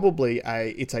there's probably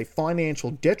it's a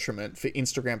financial detriment for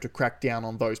Instagram to crack down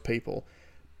on those people.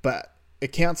 But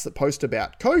accounts that post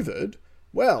about COVID,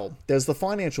 well, there's the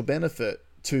financial benefit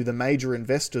to the major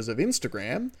investors of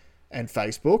Instagram and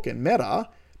Facebook and Meta,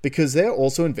 because they're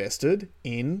also invested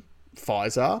in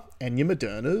Pfizer and your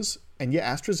Modernas and your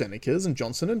AstraZenecas and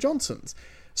Johnson & Johnson's.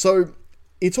 So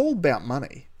it's all about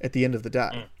money at the end of the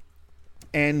day.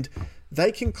 And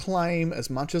they can claim as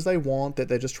much as they want that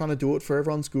they're just trying to do it for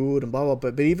everyone's good and blah, blah,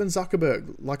 blah. But even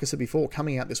Zuckerberg, like I said before,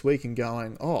 coming out this week and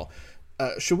going,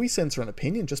 should we censor an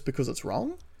opinion just because it's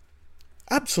wrong?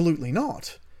 Absolutely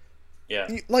not. Yeah.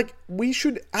 We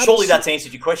should... Surely that's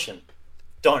answered your question.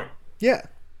 Don't. Yeah,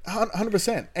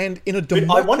 100%. And in a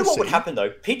democracy... I wonder what would happen, though.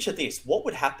 Picture this. What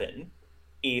would happen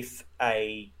if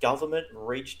a government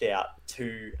reached out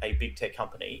to a big tech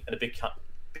company and a big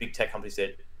tech company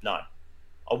said, no?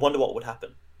 I wonder what would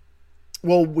happen.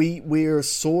 Well, we're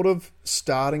sort of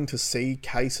starting to see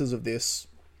cases of this,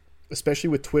 especially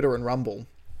with Twitter and Rumble,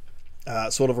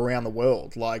 sort of around the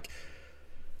world.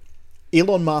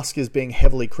 Elon Musk is being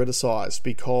heavily criticized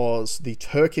because the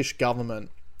Turkish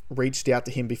government reached out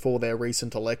to him before their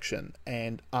recent election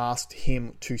and asked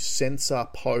him to censor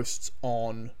posts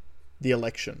on the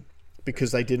election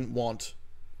because they didn't want,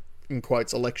 in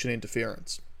quotes, election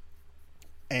interference.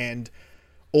 And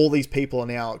all these people are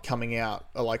now coming out,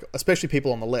 especially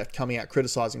people on the left, coming out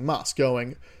criticizing Musk,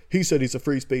 going, he said he's a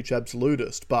free speech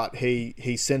absolutist, but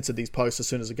he censored these posts as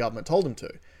soon as the government told him to.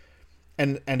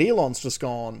 And Elon's just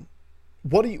gone,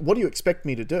 what do you expect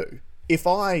me to do? If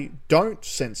I don't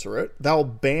censor it, they'll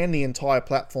ban the entire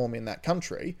platform in that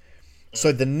country.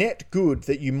 So the net good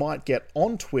that you might get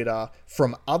on Twitter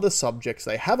from other subjects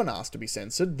they haven't asked to be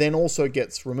censored then also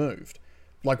gets removed.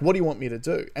 What do you want me to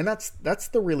do? And that's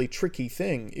the really tricky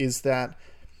thing, is that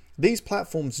these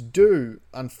platforms do,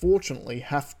 unfortunately,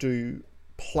 have to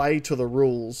play to the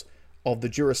rules of the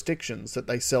jurisdictions that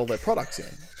they sell their products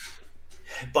in.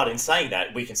 But in saying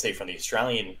that, we can see from the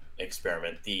Australian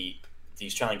experiment, the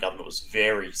Australian government was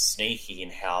very sneaky in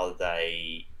how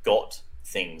they got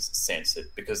things censored,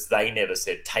 because they never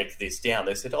said, take this down.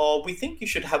 They said, we think you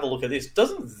should have a look at this.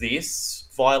 Doesn't this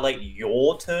violate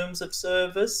your terms of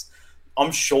service?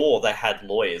 I'm sure they had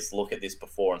lawyers look at this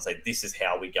before and say, this is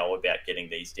how we go about getting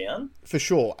these down. For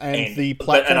sure. And the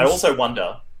platforms... And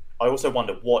I also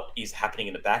wonder what is happening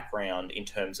in the background in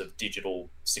terms of digital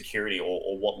security,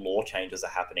 or what law changes are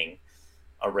happening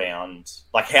around,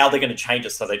 how they're going to change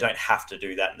it so they don't have to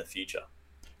do that in the future.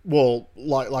 Well,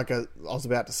 like I was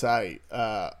about to say,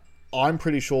 I'm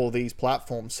pretty sure these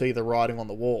platforms see the writing on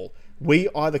the wall. We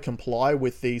either comply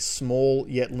with these small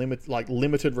yet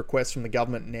limited requests from the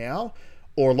government now,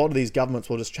 or a lot of these governments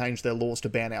will just change their laws to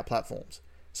ban our platforms.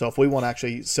 So if we want to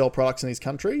actually sell products in these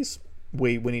countries,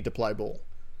 we need to play ball.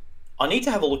 I need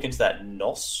to have a look into that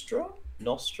Nostra.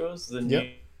 Nostra's the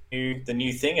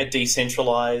new thing, a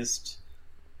decentralized.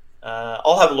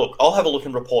 I'll have a look. I'll have a look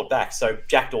and report back. So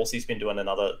Jack Dorsey's been doing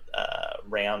another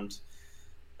round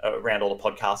around all the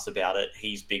podcasts about it.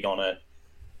 He's big on it.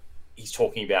 he's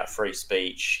talking about free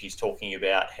speech. He's talking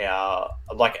about how,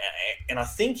 like, and I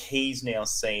think he's now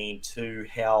seen to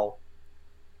how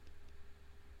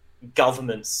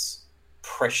governments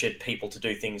pressured people to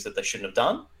do things that they shouldn't have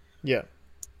done. Yeah.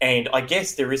 And I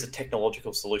guess there is a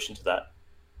technological solution to that,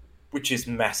 which is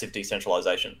massive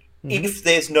decentralization. Mm-hmm. If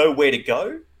there's nowhere to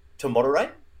go to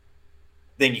moderate,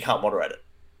 then you can't moderate it.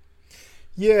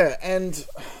 Yeah, and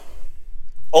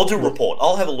I'll do a report.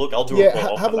 I'll have a look. I'll do a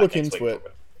report. Have a look into it.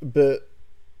 But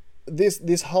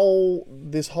this whole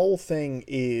thing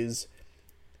is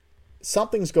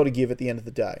something's got to give at the end of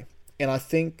the day. And I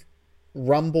think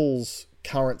Rumble's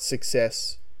current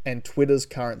success and Twitter's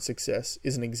current success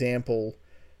is an example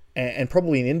and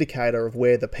probably an indicator of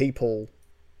where the people,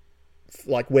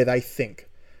 like, where they think.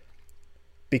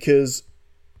 Because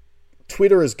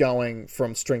Twitter is going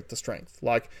from strength to strength.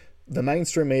 Like, the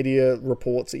mainstream media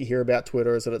reports that you hear about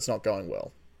Twitter is that it's not going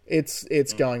well.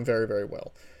 It's going very, very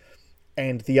well.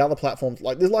 And the other platforms,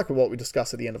 like what we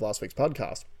discussed at the end of last week's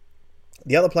podcast,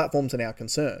 the other platforms are now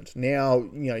concerned. Now,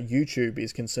 YouTube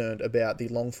is concerned about the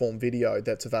long-form video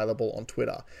that's available on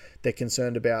Twitter. They're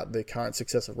concerned about the current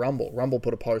success of Rumble. Rumble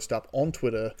put a post up on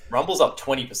Twitter. Rumble's up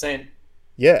 20%.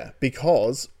 Yeah,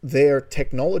 because their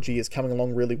technology is coming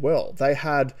along really well. They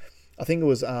had, I think it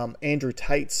was Andrew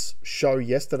Tate's show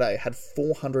yesterday, had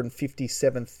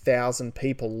 457,000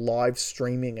 people live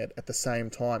streaming it at the same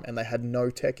time, and they had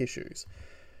no tech issues.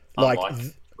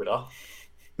 Unlike Twitter.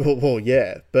 Well,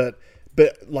 yeah, but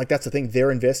like, that's the thing.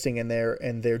 They're investing and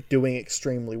they're doing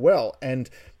extremely well. And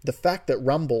the fact that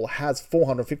Rumble has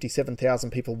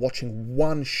 457,000 people watching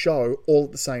one show all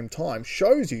at the same time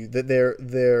shows you that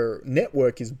their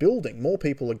network is building. More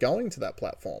people are going to that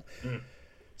platform. Mm.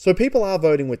 So people are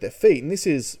voting with their feet, and this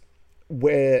is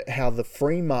how the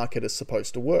free market is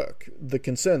supposed to work. The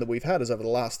concern that we've had is over the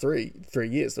last three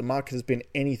years, the market has been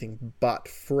anything but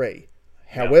free.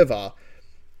 Yeah. However,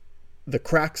 the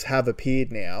cracks have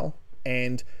appeared now,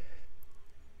 and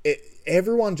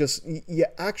everyone just,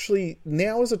 actually,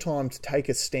 now is a time to take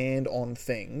a stand on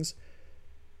things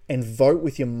and vote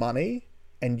with your money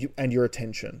and your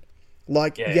attention.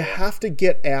 Like, you have to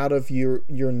get out of your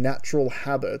natural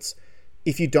habits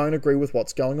if you don't agree with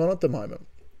what's going on at the moment.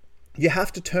 You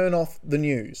have to turn off the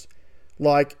news.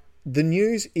 Like, the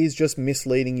news is just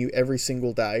misleading you every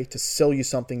single day to sell you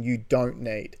something you don't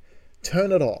need.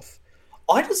 Turn it off.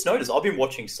 I just noticed, I've been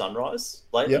watching Sunrise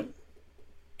lately. Yep.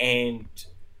 And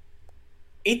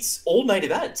it's all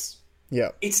native ads. Yeah.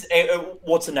 It's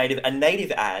what's a native? A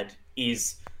native ad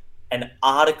is an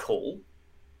article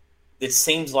that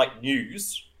seems like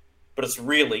news, but it's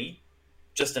really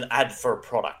just an ad for a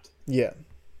product. Yeah.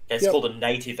 It's called a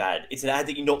native ad. It's an ad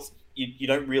that you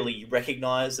don't really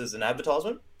recognize as an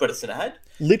advertisement, but it's an ad.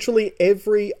 Literally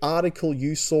every article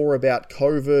you saw about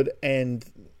COVID and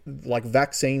like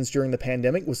vaccines during the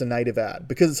pandemic was a native ad,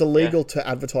 because it's illegal to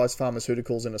advertise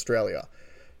pharmaceuticals in Australia.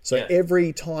 So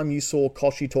every time you saw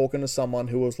Koshy talking to someone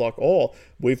who was like, "Oh,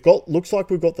 looks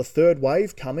like we've got the third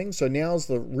wave coming, so now's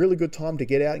the really good time to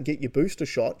get out and get your booster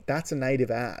shot," that's a native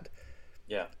ad.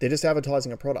 Yeah, they're just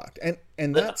advertising a product, and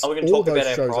that's. Are we going to talk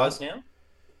about our prize now?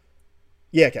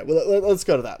 Yeah, okay. Well, let's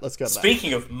go to that.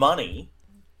 Speaking of money,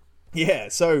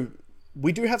 so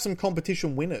we do have some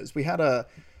competition winners. We had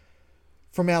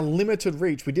from our limited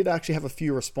reach, we did actually have a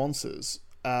few responses.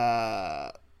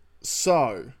 So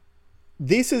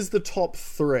this is the top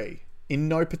 3 in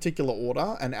no particular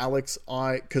order, and Alex,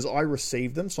 because I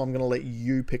received them, so I'm going to let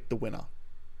you pick the winner.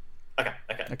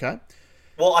 Okay.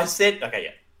 Well, I said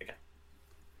okay.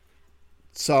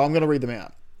 So I'm going to read them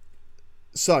out.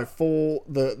 So for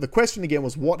the question again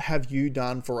was, what have you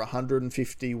done for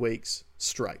 150 weeks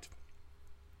straight?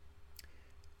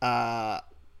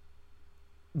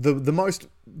 The most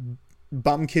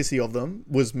bum kissy of them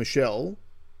was Michelle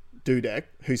Dudek,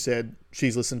 who said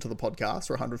she's listened to the podcast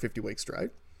for 150 weeks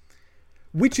straight,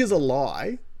 which is a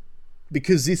lie,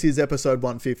 because this is episode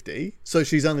 150, so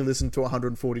she's only listened to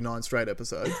 149 straight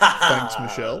episodes. Thanks,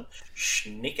 Michelle.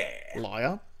 Sneaky.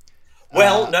 Liar.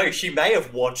 Well, no, she may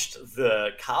have watched the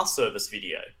car service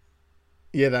video.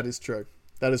 Yeah, that is true.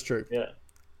 Yeah.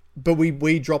 But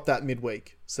we dropped that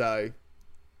midweek, so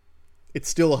it's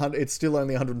still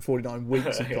only 149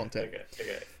 weeks of content.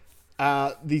 Okay.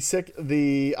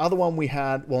 The other one we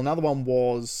had, another one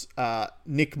was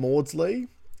Nick Maudsley,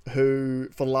 who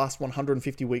for the last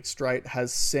 150 weeks straight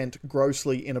has sent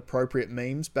grossly inappropriate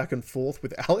memes back and forth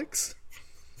with Alex.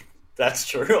 That's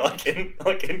true. I can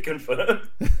confirm.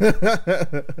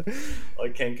 I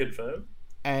can confirm.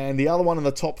 And the other one in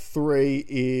the top 3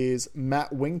 is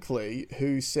Matt Winkley,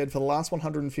 who said for the last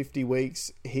 150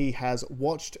 weeks, he has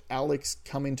watched Alex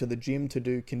come into the gym to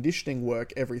do conditioning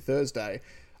work every Thursday.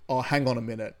 Oh, hang on a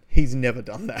minute. He's never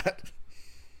done that.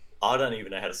 I don't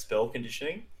even know how to spell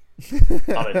conditioning.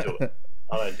 I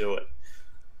don't do it.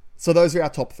 So those are our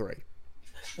top 3.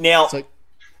 Now,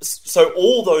 so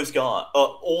all those guys,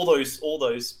 all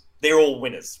those, they're all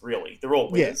winners, really. They're all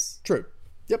winners. Yeah, true.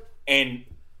 Yep. And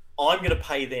I'm going to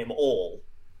pay them all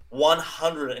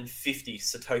 150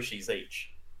 Satoshis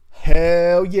each.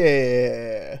 Hell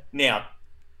yeah. Now,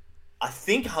 I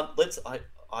think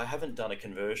I haven't done a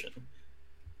conversion.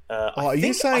 Are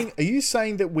you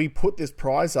saying that we put this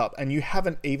prize up and you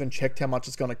haven't even checked how much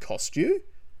it's going to cost you?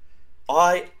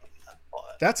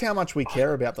 That's how much we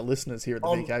care about the listeners here at the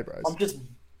VK Bros. I'm just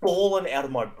balling out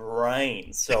of my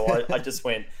brain. So I just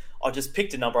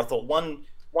picked a number. I thought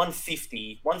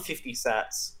 150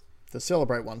 sats. To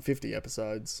celebrate 150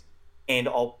 episodes. And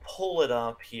I'll pull it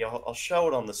up here. I'll show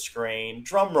it on the screen.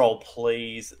 Drum roll,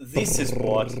 please. This is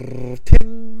what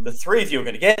the 3 of you are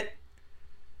going to get.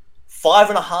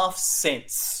 5.5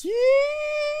 cents.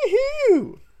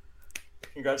 Yee-hoo!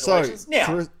 Congratulations.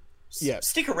 So,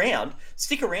 stick around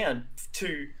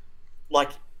to like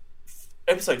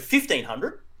episode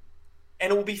 1500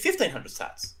 and it will be 1500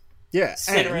 sats. Yeah,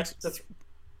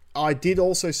 I did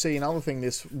also see another thing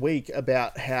this week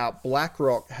about how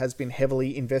BlackRock has been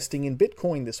heavily investing in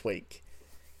Bitcoin this week.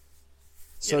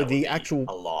 So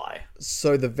a lie.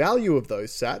 So the value of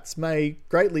those sats may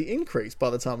greatly increase by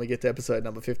the time we get to episode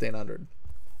number 1500.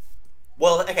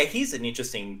 Well, okay, here's an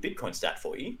interesting Bitcoin stat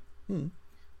for you.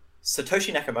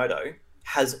 Satoshi Nakamoto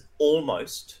has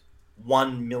almost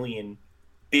 1 million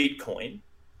Bitcoin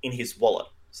in his wallet.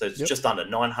 So it's just under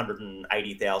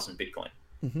 980,000 Bitcoin.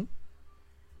 Mm-hmm.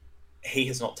 He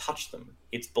has not touched them.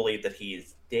 It's believed that he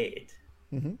is dead.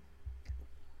 Mm-hmm.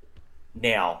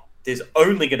 Now, there's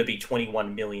only going to be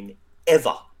 21 million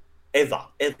ever.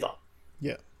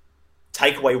 Yeah.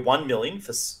 Take away 1 million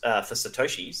for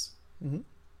Satoshis. Mm-hmm.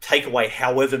 Take away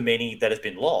however many that have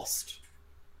been lost.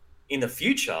 In the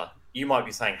future, you might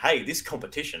be saying, hey, this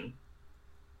competition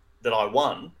that I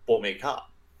won bought me a car.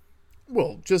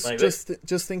 Well, just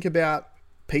think about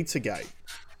Pizzagate.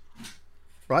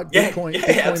 Right? Yeah, Bitcoin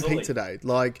absolutely. Pizzagate.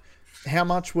 Like, how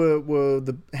much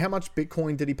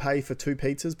Bitcoin did he pay for 2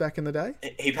 pizzas back in the day?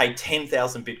 He paid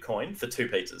 10,000 Bitcoin for 2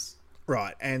 pizzas.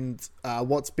 Right. And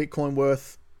what's Bitcoin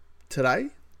worth today?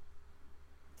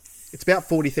 It's about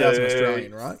 40,000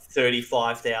 Australian, right?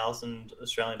 35,000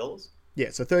 Australian dollars. Yeah,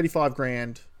 so 35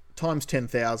 grand times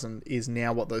 10,000 is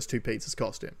now what those 2 pizzas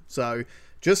cost him. So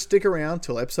just stick around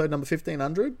till episode number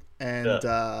 1500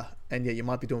 and you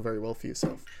might be doing very well for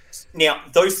yourself. Now,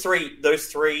 those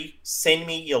three, send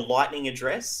me your Lightning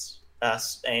address,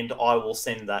 and I will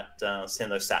send those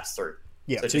sats through.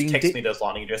 Yeah, so just text me those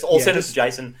Lightning address, or send it to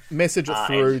Jason. Message it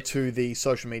through to the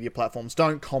social media platforms.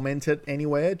 Don't comment it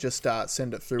anywhere. Just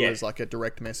send it through as like a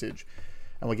direct message,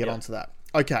 and we'll get onto that.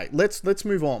 Okay, let's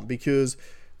move on, because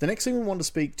the next thing we wanted to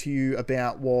speak to you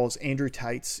about was Andrew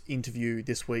Tate's interview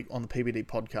this week on the PBD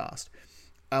podcast.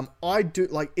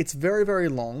 It's very, very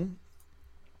long.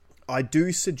 I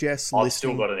do suggest listening. I've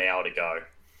still got an hour to go.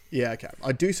 Yeah, okay.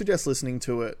 I do suggest listening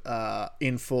to it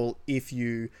in full if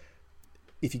you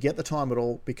get the time at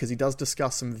all, because he does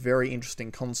discuss some very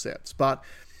interesting concepts. But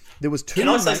there was 2. Can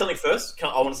I say something first?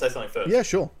 I want to say something first. Yeah,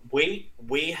 sure. We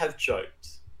have joked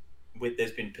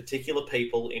there's been particular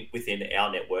people within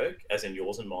our network, as in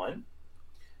yours and mine,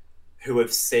 who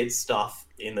have said stuff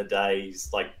in the days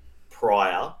like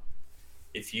prior.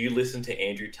 If you listen to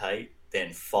Andrew Tate,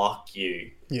 then fuck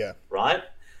you. Yeah. Right?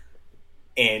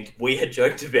 And we had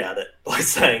joked about it by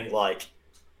saying, like,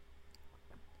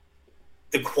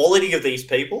 the quality of these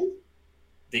people,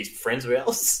 these friends of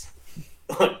ours,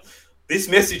 this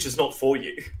message is not for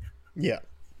you. Yeah.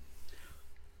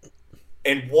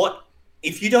 And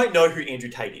if you don't know who Andrew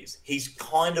Tate is, he's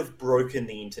kind of broken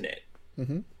the internet.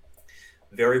 Mm-hmm.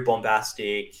 Very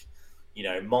bombastic,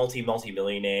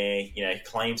 multi-millionaire, he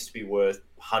claims to be worth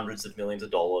hundreds of millions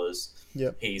of dollars.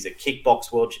 Yep. He's a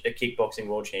kickboxing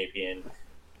world champion.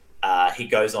 He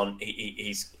goes on,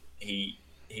 he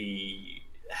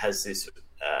has this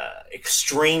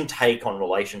extreme take on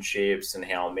relationships and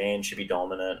how a man should be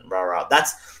dominant and rah rah.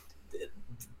 That's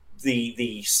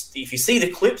if you see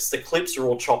the clips are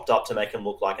all chopped up to make him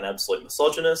look like an absolute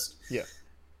misogynist. Yeah.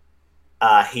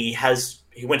 He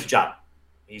went to jail.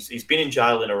 He's been in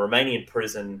jail in a Romanian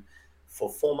prison for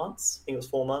 4 months. I think it was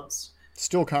 4 months.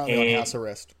 Still currently on house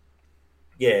arrest.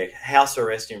 Yeah, house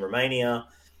arrest in Romania.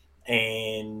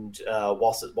 And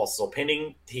whilst it's all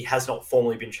pending, he has not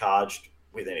formally been charged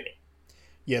with anything.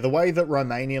 Yeah, the way that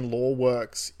Romanian law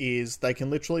works is they can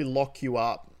literally lock you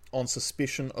up on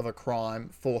suspicion of a crime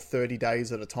for 30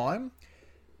 days at a time,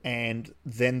 and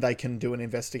then they can do an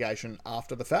investigation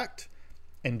after the fact.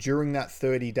 And during that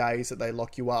 30 days that they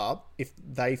lock you up, if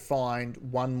they find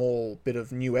one more bit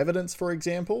of new evidence, for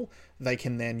example, they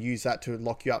can then use that to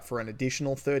lock you up for an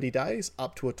additional 30 days,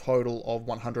 up to a total of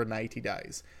 180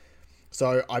 days.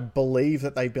 So I believe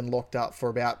that they've been locked up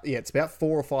for it's about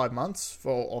 4 or 5 months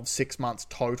of 6 months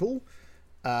total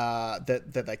that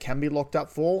they can be locked up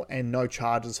for, and no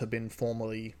charges have been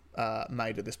formally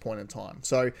made at this point in time.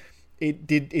 So it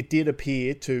did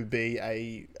appear to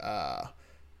be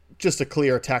just a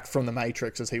clear attack from the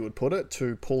Matrix, as he would put it,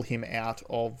 to pull him out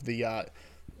of the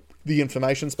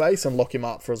information space and lock him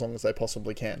up for as long as they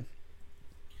possibly can.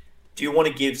 Do you want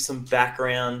to give some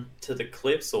background to the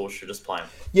clips, or should I just play them?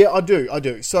 Yeah, I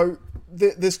do. So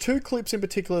there's 2 clips in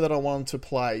particular that I wanted to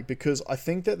play because I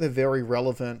think that they're very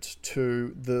relevant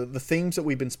to the themes that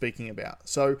we've been speaking about.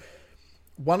 So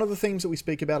one of the themes that we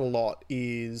speak about a lot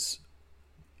is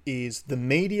the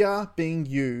media being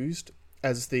used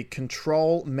as the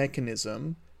control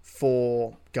mechanism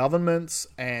for governments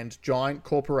and giant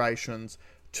corporations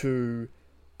to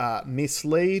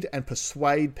mislead and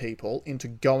persuade people into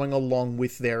going along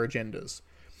with their agendas.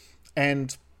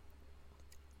 And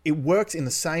it works in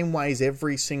the same ways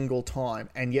every single time,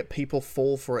 and yet people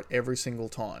fall for it every single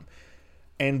time.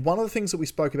 And one of the things that we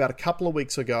spoke about a couple of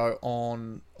weeks ago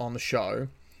on the show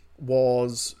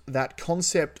was that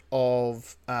concept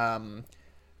of remember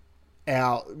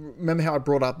how I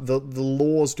brought up the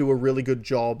laws do a really good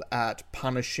job at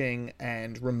punishing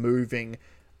and removing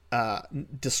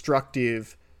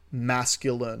destructive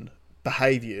masculine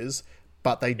behaviors,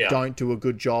 but they don't do a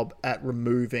good job at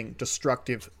removing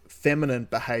destructive feminine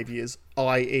behaviors,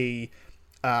 i.e.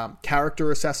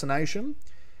 Character assassination.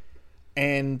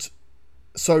 And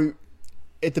so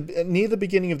near the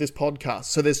beginning of this podcast,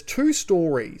 so there's 2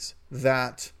 stories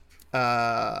that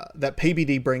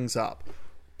PBD brings up,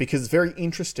 because it's very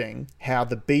interesting how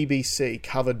the BBC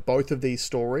covered both of these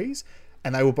stories,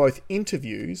 and they were both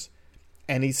interviews.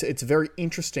 And it's very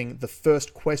interesting, the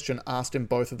first question asked in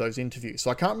both of those interviews.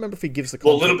 So I can't remember if he gives the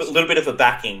context. Well, a little bit of a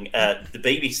backing. The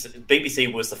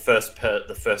BBC was the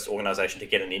first organisation to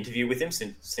get an interview with him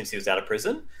since he was out of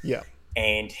prison. Yeah,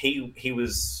 and he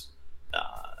was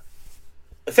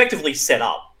effectively set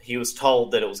up. He was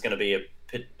told that it was going to be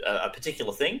a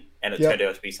particular thing, and it turned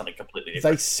out to be something completely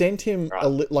different. They sent him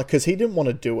because he didn't want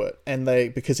to do it, and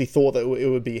because he thought that it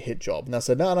would be a hit job, and they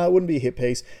said no, it wouldn't be a hit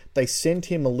piece. They sent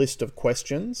him a list of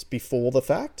questions before the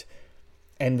fact,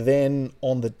 and then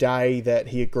on the day that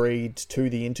he agreed to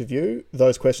the interview,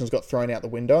 those questions got thrown out the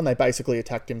window, and they basically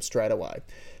attacked him straight away.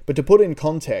 But to put it in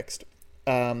context,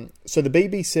 so the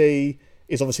BBC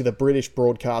is obviously the British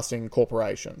Broadcasting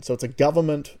Corporation, so it's a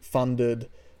government-funded.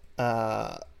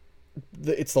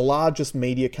 It's the largest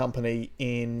media company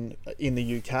in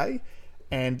the UK,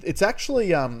 and it's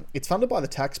actually it's funded by the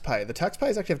taxpayer. The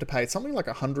taxpayers actually have to pay something like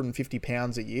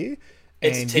 £150 a year.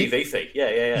 It's a TV fee,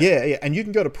 yeah. Yeah, and you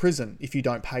can go to prison if you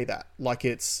don't pay that. Like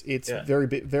it's very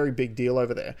big deal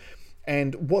over there.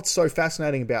 And what's so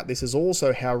fascinating about this is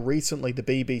also how recently the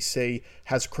BBC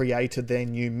has created their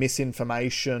new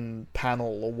misinformation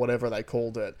panel, or whatever they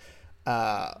called it.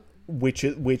 Which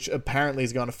apparently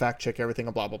is going to fact check everything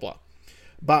and blah blah blah.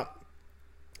 But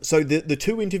so the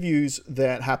 2 interviews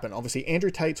that happen, obviously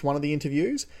Andrew Tate's one of the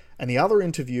interviews, and the other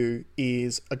interview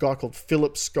is a guy called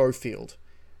Philip Schofield.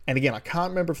 And again, I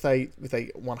can't remember if they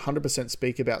 100%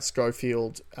 speak about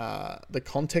Schofield, the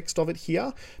context of it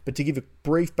here, but to give a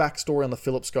brief backstory on the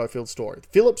Philip Schofield story.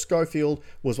 Philip Schofield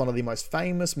was one of the most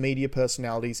famous media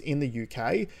personalities in the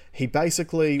UK. He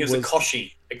basically was a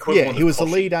Koshi equivalent. Yeah, he was the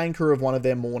lead anchor of one of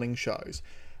their morning shows.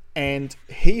 And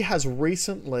he has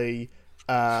recently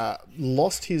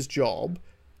lost his job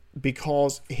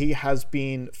because he has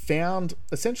been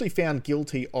essentially found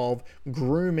guilty of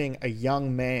grooming a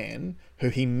young man who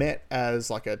he met as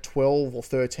like a 12 or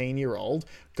 13-year-old,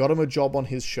 got him a job on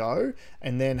his show,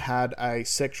 and then had a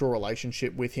sexual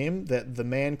relationship with him that the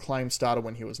man claims started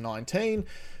when he was 19.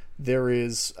 There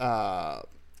is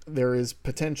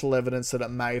potential evidence that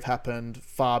it may have happened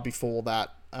far before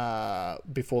that,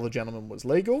 before the gentleman was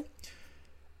legal.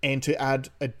 And to add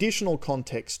additional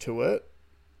context to it,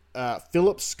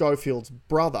 Philip Schofield's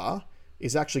brother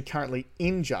is actually currently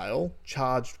in jail,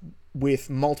 charged with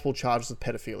multiple charges of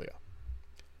pedophilia.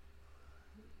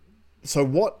 So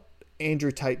what Andrew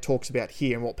Tate talks about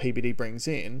here, and what PBD brings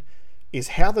in, is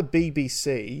how the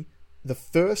BBC, the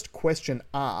first question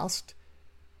asked,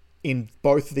 in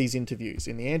both of these interviews,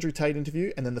 in the Andrew Tate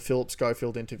interview and then the Philip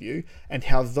Schofield interview, and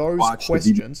how those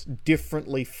questions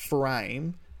differently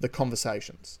frame the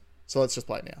conversations. So let's just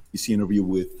play it now. You see an interview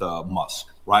with Musk,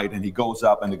 right? And he goes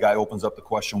up and the guy opens up the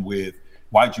question with,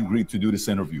 why'd you agree to do this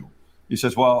interview? He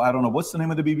says, well, I don't know. What's the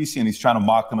name of the BBC? And he's trying to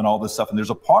mock them and all this stuff. And there's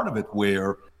a part of it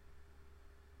where,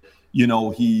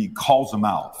 he calls them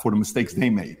out for the mistakes they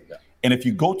made. Yeah. And if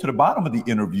you go to the bottom of the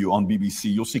interview on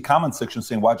BBC, you'll see comment section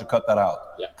saying, why'd you cut that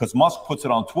out? Because Musk puts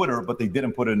it on Twitter, but they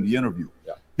didn't put it in the interview.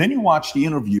 Yeah. Then you watch the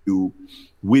interview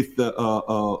with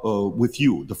with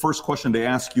you. The first question they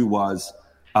ask you was,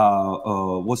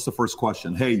 what's the first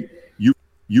question? Hey,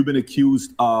 you've been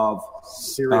accused of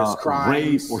serious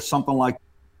crimes, rape or something like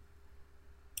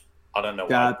I don't know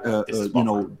that.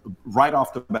 Right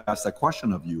off the bat, ask that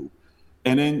question of you.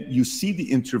 And then you see the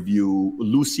interview,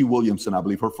 Lucy Williamson, I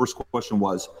believe her first question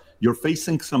was, you're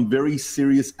facing some very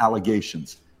serious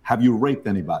allegations. Have you raped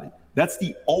anybody? That's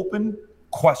the open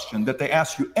question that they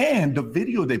ask you. And the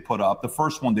video they put up, the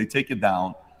first one, they take it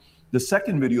down. The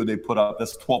second video they put up,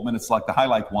 that's 12 minutes like the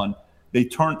highlight one, they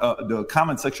turn, the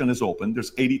comment section is open.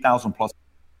 There's 80,000 plus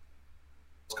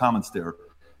comments there.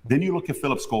 Then you look at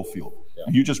Philip Schofield. Yeah.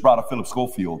 You just brought up Philip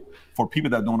Schofield. For people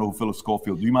that don't know who Philip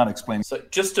Schofield, do you mind explaining? So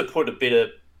just to put a bit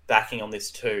of backing on this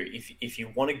too, if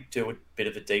you want to do a bit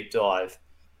of a deep dive,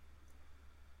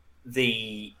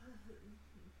 the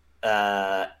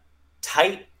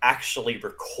Tate actually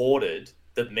recorded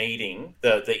the meeting,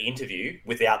 the interview,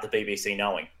 without the BBC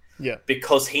knowing. Yeah.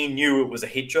 Because he knew it was a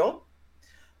hit job.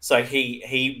 So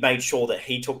he made sure that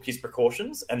he took his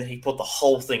precautions, and then he put the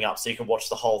whole thing up so you can watch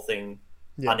the whole thing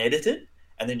unedited,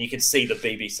 and then you can see the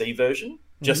BBC version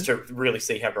just to really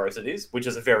see how gross it is, which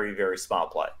is a very, very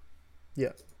smart play. Yeah.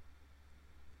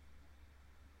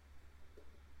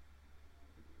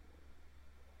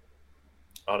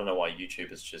 I don't know why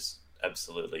YouTube is just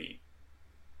absolutely...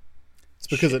 It's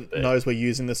because it knows we're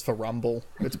using this for Rumble.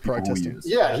 It's protesting.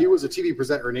 Yeah, he was a TV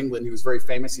presenter in England. He was very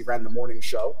famous. He ran the morning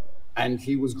show. And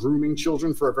he was grooming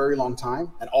children for a very long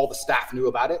time. And all the staff knew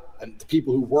about it. And the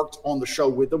people who worked on the show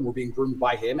with them were being groomed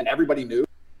by him. And everybody knew.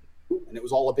 And it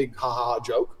was all a big ha-ha-ha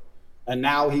joke. And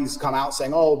now he's come out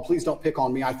saying, oh, please don't pick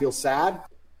on me. I feel sad.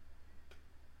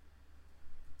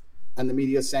 And the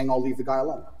media is saying, I'll leave the guy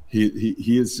alone.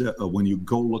 He is, when you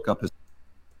go look up his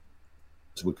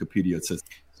Wikipedia, it says...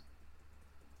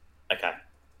 Okay.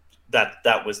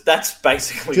 That's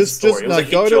basically the story.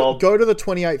 Go to the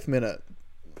 28th minute.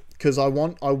 Because I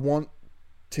want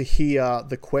to hear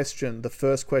the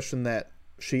first question that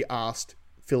she asked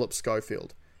Philip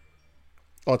Schofield.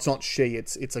 Oh, it's not she,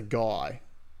 it's a guy.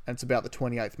 And it's about the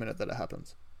 28th minute that it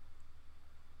happens.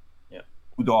 Yeah.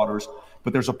 2 daughters.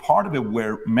 But there's a part of it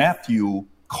where Matthew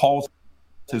calls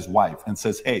his wife and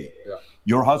says, hey,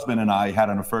 your husband and I had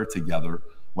an affair together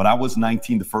when I was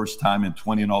 19 the first time and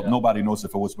 20 and all. Nobody knows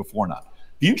if it was before or not.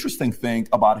 The interesting thing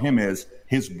about him is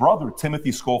his brother,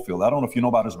 Timothy Schofield, I don't know if you know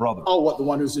about his brother. Oh, what, the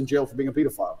one who's in jail for being a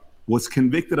pedophile? Was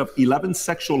convicted of 11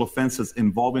 sexual offenses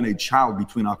involving a child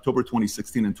between October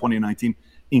 2016 and 2019,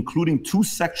 including 2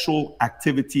 sexual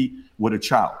activity with a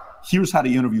child. Here's how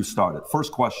the interview started.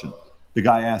 First question, the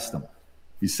guy asked him.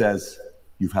 He says,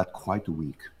 you've had quite a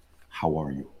week. How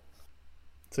are you?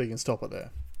 So you can stop it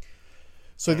there.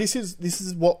 So this is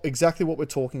exactly what we're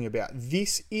talking about.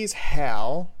 This is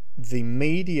how the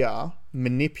media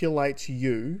manipulates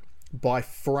you by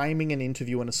framing an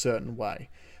interview in a certain way.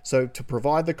 So to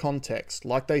provide the context,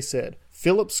 like they said,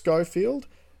 Philip Schofield,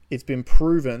 it's been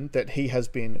proven that he has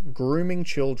been grooming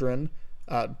children,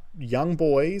 young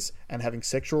boys, and having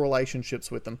sexual relationships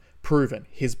with them. Proven.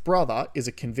 His brother is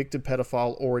a convicted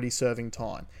pedophile already serving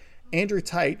time. Andrew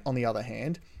Tate, on the other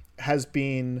hand, has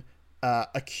been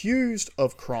accused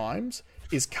of crimes,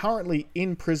 is currently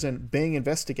in prison being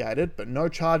investigated, but no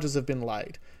charges have been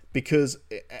laid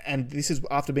and this is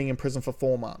after being in prison for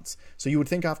 4 months. So you would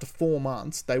think after 4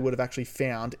 months, they would have actually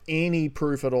found any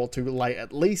proof at all to lay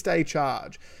at least a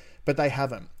charge, but they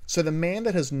haven't. So the man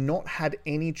that has not had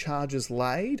any charges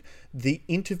laid, the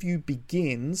interview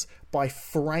begins by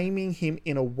framing him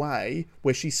in a way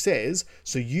where she says,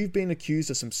 so you've been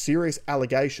accused of some serious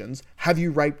allegations. Have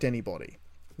you raped anybody?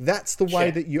 That's the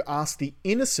way that you ask the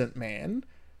innocent man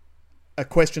a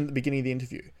question at the beginning of the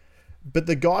interview. But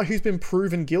the guy who's been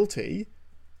proven guilty,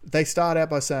 they start out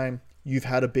by saying, you've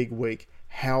had a big week.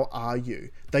 How are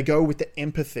you? They go with the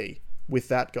empathy with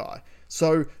that guy.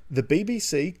 So the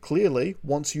BBC clearly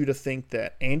wants you to think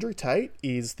that Andrew Tate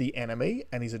is the enemy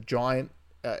and he's a giant,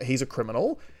 he's a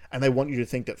criminal. And they want you to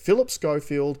think that Philip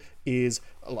Schofield is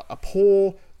a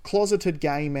poor, closeted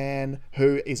gay man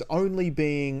who is only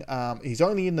being, he's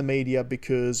only in the media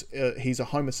because he's a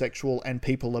homosexual and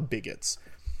people are bigots.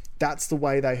 That's the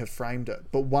way they have framed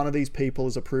it. But one of these people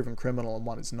is a proven criminal and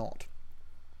one is not.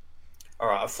 All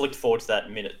right, I've flicked forward to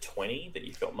that minute 20 that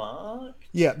you've got marked.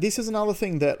 Yeah, this is another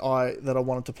thing that I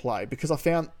wanted to play because I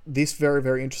found this very,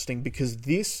 very interesting because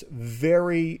this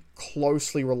very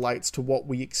closely relates to what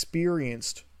we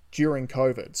experienced during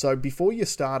COVID. So before you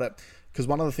start it, because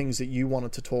one of the things that you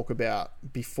wanted to talk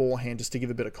about beforehand, just to give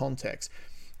a bit of context,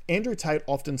 Andrew Tate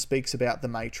often speaks about The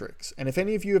Matrix. And if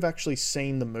any of you have actually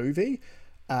seen the movie,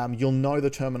 you'll know the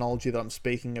terminology that I'm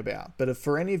speaking about. But if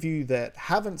for any of you that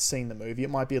haven't seen the movie, it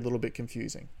might be a little bit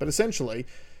confusing. But essentially,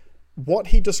 what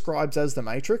he describes as the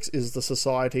Matrix is the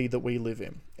society that we live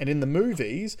in. And in the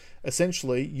movies,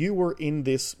 essentially, you were in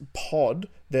this pod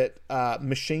that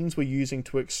machines were using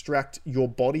to extract your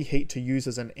body heat to use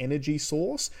as an energy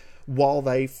source, while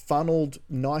they funneled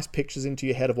nice pictures into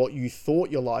your head of what you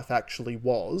thought your life actually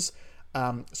was,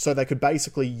 so they could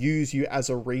basically use you as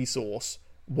a resource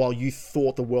while you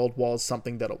thought the world was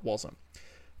something that it wasn't.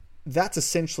 That's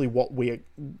essentially what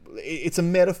it's a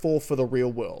metaphor for the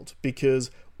real world, because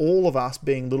all of us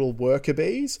being little worker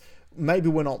bees, maybe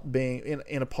we're not being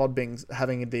in a pod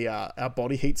having our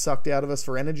body heat sucked out of us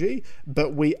for energy,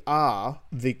 but we are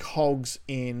the cogs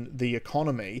in the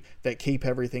economy that keep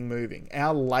everything moving.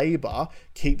 Our labor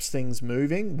keeps things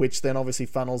moving, which then obviously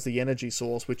funnels the energy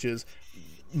source, which is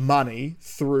money,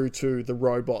 through to the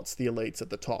robots, the elites at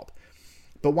the top.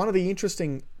 But one of the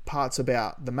interesting parts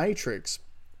about The Matrix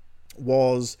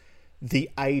was the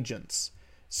agents.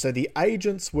 So the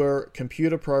agents were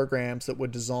computer programs that were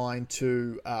designed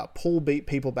to pull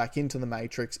people back into the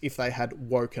Matrix if they had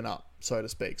woken up, so to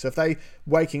speak. So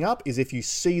waking up is if you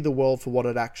see the world for what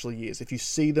it actually is, if you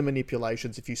see the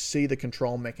manipulations, if you see the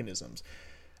control mechanisms.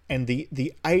 And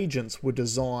the agents were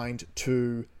designed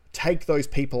to take those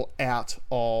people out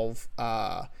of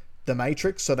the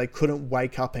Matrix so they couldn't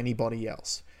wake up anybody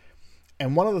else.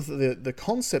 And one of the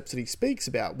concepts that he speaks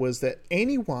about was that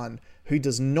anyone who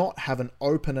does not have an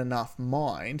open enough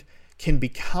mind can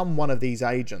become one of these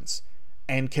agents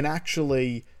and can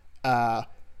actually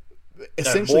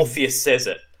essentially... No, Morpheus says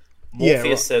it.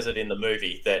 Morpheus says it in the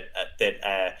movie that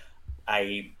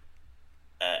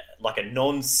like a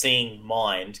non-seeing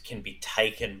mind can be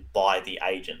taken by the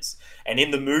agents. And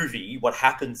in the movie, what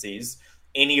happens is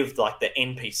any of like the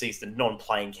NPCs, the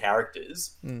non-playing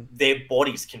characters, their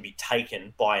bodies can be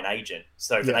taken by an agent.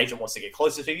 So if an agent wants to get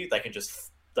closer to you, they can just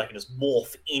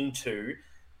morph into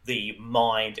the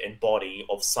mind and body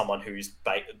of someone who's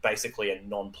basically a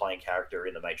non-playing character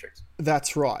in the Matrix.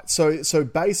 That's right. So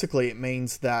basically it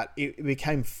means that it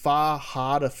became far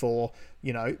harder for,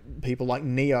 people like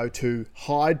Neo to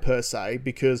hide per se,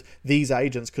 because these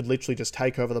agents could literally just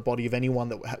take over the body of anyone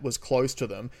that was close to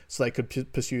them so they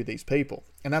could pursue these people.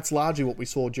 And that's largely what we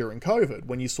saw during COVID,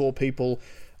 when you saw people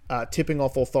tipping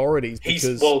off authorities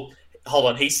because... Hold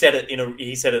on. He said it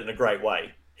in a great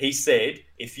way. He said,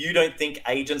 if you don't think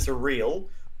agents are real,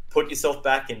 put yourself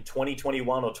back in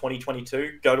 2021 or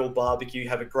 2022, go to a barbecue,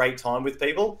 have a great time with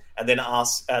people, and then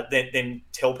then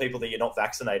tell people that you're not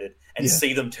vaccinated and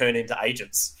see them turn into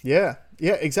agents. Yeah,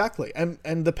 exactly.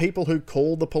 And the people who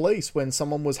called the police when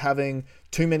someone was having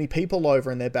too many people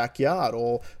over in their backyard,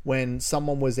 or when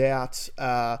someone was out,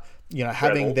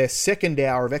 having their second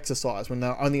hour of exercise when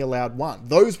they're only allowed one.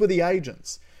 Those were the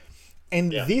agents.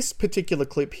 And this particular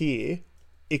clip here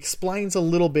explains a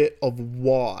little bit of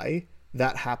why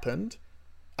that happened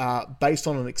based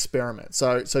on an experiment.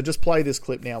 So just play this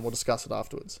clip now and we'll discuss it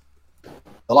afterwards.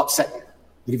 They'll upset you.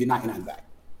 They'll give you 99 back.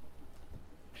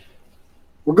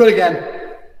 We're good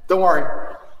again. Don't worry.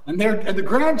 And the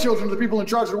grandchildren of the people in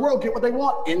charge of the world get what they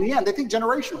want in the end. They think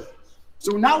generationally.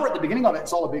 So now we're at the beginning of it.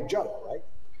 It's all a big joke, right?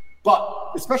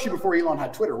 But especially before Elon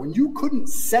had Twitter, when you couldn't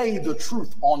say the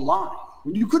truth online,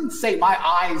 when you couldn't say my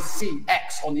eyes see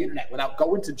X on the internet without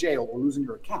going to jail or losing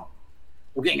your account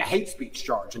or getting a hate speech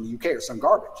charge in the UK or some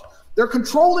garbage, they're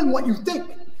controlling what you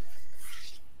think.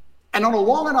 And on a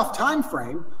long enough time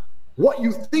frame, what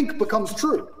you think becomes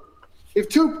true.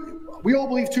 We all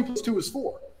believe 2 + 2 is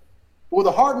 4. But with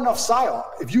a hard enough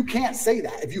psyop, if you can't say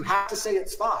that, if you have to say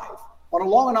it's 5, on a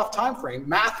long enough time frame,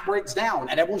 math breaks down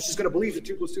and everyone's just going to believe that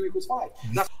 2 + 2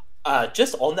 = 5.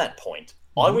 Just on that point,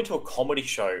 I went to a comedy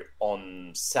show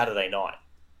on Saturday night.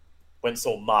 Went and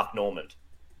saw Mark Normand.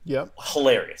 Yeah.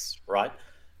 Hilarious, right?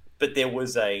 But there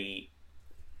was a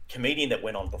comedian that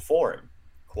went on before him,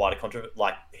 quite a controversial,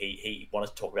 like he wanted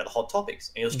to talk about the hot topics.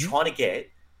 And he was trying to get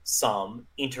some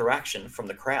interaction from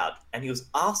the crowd. And he was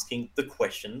asking the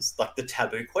questions, like the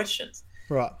taboo questions.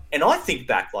 Right. And I think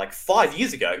back like 5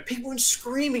 years ago, people were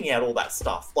screaming out all that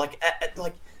stuff. Like,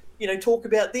 talk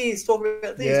about this, talk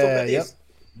about this, talk about this.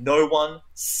 No one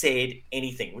said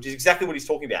anything, which is exactly what he's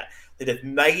talking about. That they've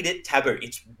made it taboo.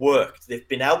 It's worked. They've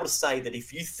been able to say that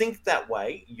if you think that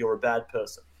way, you're a bad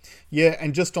person. Yeah,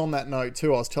 and just on that note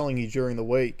too, I was telling you during the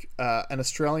week, an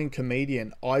Australian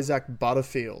comedian, Isaac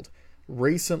Butterfield,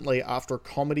 recently after a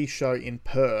comedy show in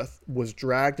Perth, was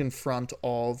dragged in front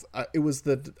of it was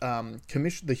the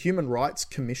commission, the Human Rights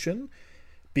Commission,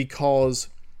 because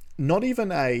not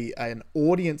even an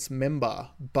audience member,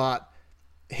 but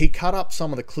he cut up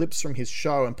some of the clips from his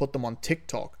show and put them on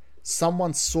TikTok.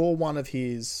 Someone saw one of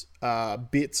his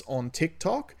bits on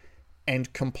TikTok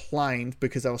and complained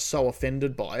because they were so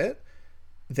offended by it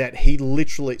that he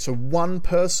literally... So one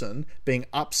person being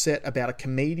upset about a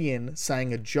comedian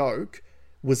saying a joke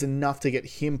was enough to get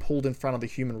him pulled in front of the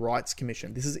Human Rights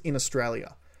Commission. This is in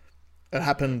Australia. It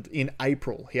happened in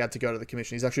April. He had to go to the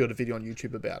commission. He's actually got a video on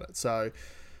YouTube about it. So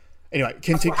anyway,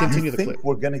 continue the clip.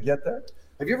 We're going to get there?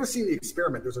 Have you ever seen the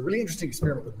experiment? There's a really interesting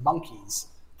experiment with monkeys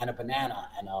and a banana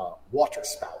and a water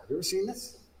spout. Have you ever seen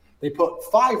this? They put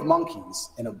 5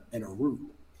 monkeys in a room.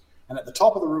 And at the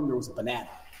top of the room, there was a banana.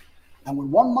 And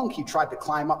when one monkey tried to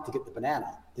climb up to get the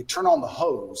banana, they turn on the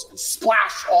hose and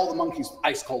splash all the monkeys with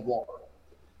ice cold water.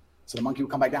 So the monkey would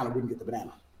come back down and wouldn't get the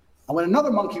banana. And when another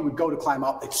monkey would go to climb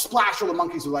up, they'd splash all the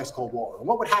monkeys with ice cold water. And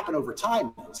what would happen over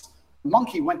time is the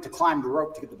monkey went to climb the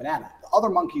rope to get the banana. The other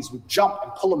monkeys would jump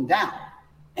and pull him down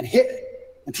and hit it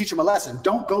and teach him a lesson.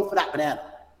 Don't go for that banana.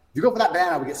 If you go for that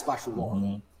banana, we get splashed with water.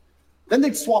 Mm-hmm. Then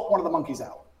they'd swap one of the monkeys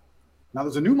out. Now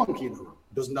there's a new monkey in the room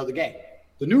who doesn't know the game.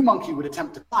 The new monkey would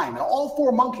attempt to climb, and all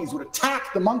 4 monkeys would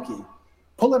attack the monkey,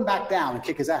 pull him back down, and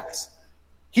kick his ass.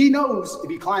 He knows if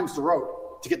he climbs the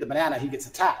rope to get the banana, he gets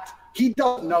attacked. He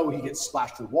doesn't know he gets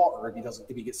splashed with water if he gets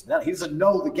the banana. He doesn't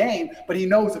know the game, but he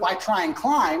knows if I try and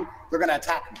climb, they're going to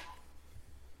attack me.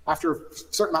 After a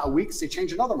certain amount of weeks, they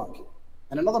change another monkey,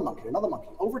 and another monkey, another monkey.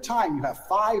 Over time, you have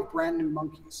 5 brand new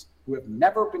monkeys who have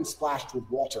never been splashed with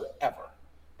water ever.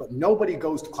 But nobody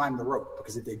goes to climb the rope,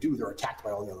 because if they do, they're attacked by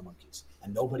all the other monkeys.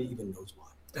 And nobody even knows why.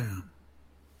 Damn.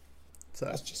 So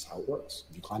that's just how it works.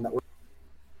 If you climb that rope.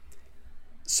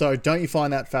 So don't you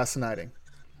find that fascinating?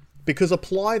 Because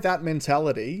apply that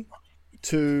mentality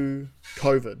to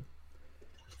COVID.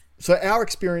 So our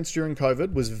experience during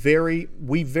COVID was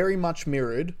we very much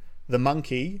mirrored the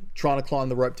monkey trying to climb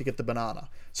the rope to get the banana.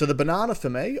 So the banana,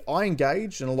 for me, I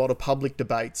engaged in a lot of public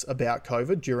debates about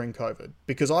COVID during COVID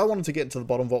because I wanted to get to the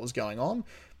bottom of what was going on.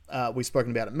 We've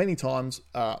spoken about it many times.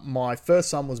 My first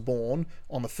son was born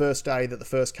on the first day that the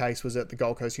first case was at the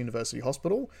Gold Coast University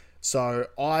Hospital. So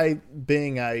I,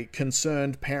 being a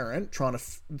concerned parent, trying to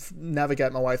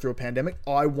navigate my way through a pandemic,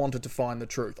 I wanted to find the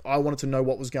truth. I wanted to know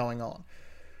what was going on.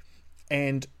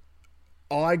 And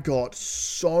I got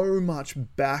so much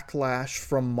backlash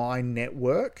from my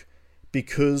network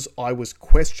because I was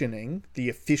questioning the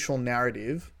official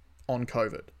narrative on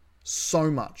COVID.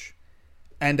 So much.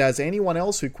 And as anyone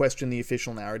else who questioned the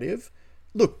official narrative,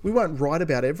 look, we won't write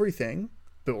about everything,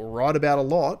 but we'll write about a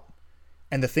lot.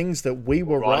 And the things that we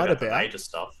were right about... the major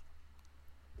stuff.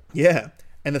 Yeah.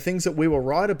 And the things that we were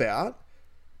right about,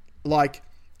 like,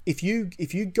 if you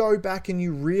go back and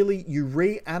you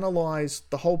reanalyze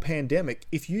the whole pandemic,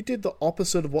 if you did the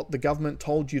opposite of what the government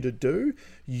told you to do,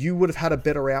 you would have had a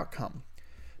better outcome.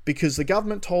 Because the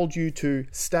government told you to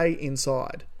stay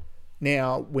inside.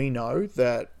 Now, we know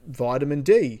that vitamin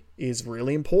D is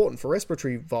really important for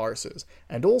respiratory viruses.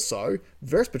 And also,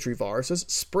 respiratory viruses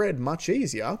spread much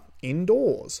easier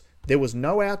indoors. There was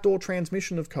no outdoor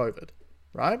transmission of COVID,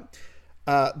 right?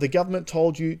 The government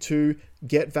told you to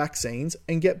get vaccines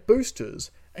and get boosters.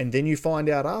 And then you find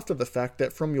out after the fact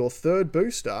that from your 3rd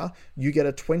booster, you get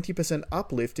a 20%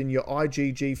 uplift in your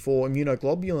IgG4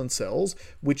 immunoglobulin cells,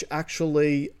 which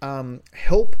actually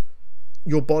help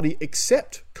your body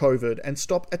accept COVID and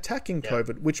stop attacking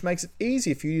COVID, which makes it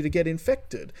easier for you to get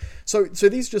infected. So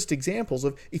these are just examples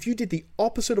of if you did the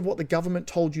opposite of what the government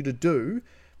told you to do,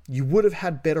 you would have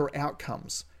had better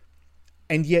outcomes.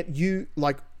 And yet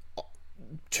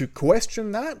to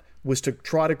question that was to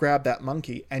try to grab that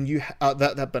monkey and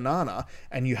that banana,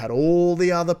 and you had all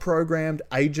the other programmed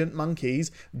agent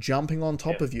monkeys jumping on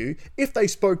top of you if they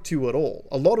spoke to you at all.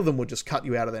 A lot of them would just cut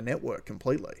you out of their network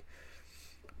completely.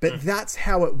 But that's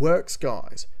how it works,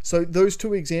 guys. So those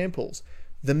 2 examples,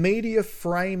 the media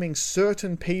framing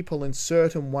certain people in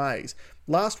certain ways.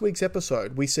 Last week's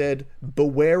episode, we said,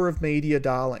 beware of media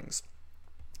darlings.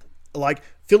 Like,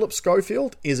 Philip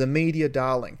Schofield is a media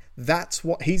darling. That's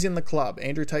what he's in the club.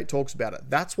 Andrew Tate talks about it.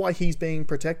 That's why he's being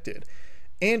protected.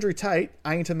 Andrew Tate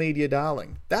ain't a media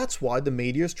darling. That's why the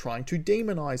media is trying to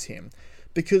demonize him,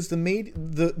 because the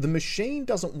machine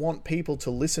doesn't want people to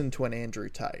listen to an Andrew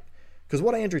Tate. Because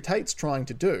what Andrew Tate's trying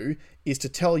to do is to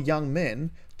tell young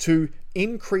men to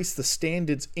increase the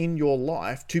standards in your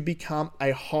life to become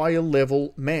a higher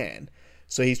level man.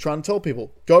 So he's trying to tell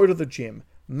people, go to the gym,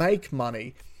 make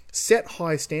money, set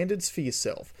high standards for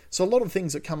yourself. So a lot of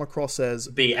things that come across as...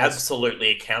 Be absolutely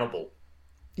accountable.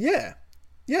 Yeah,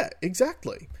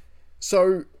 exactly.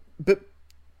 So, but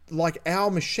like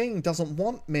our machine doesn't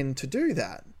want men to do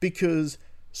that, because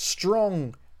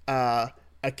strong,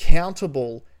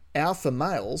 accountable alpha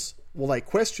males, well, they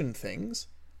question things,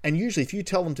 and usually if you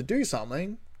tell them to do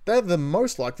something, they're the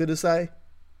most likely to say,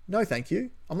 no thank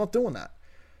you, I'm not doing that.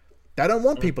 They don't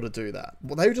want people to do that.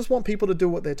 Well, they just want people to do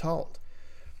what they're told.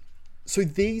 So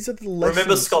these are the lessons.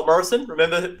 Remember Scott Morrison?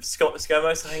 Remember Scott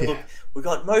Scomo saying, look, we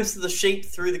got most of the sheep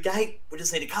through the gate. We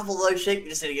just need a couple of those sheep. We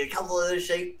just need to get a couple of those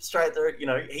sheep straight through. You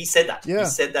know, he said that. Yeah. He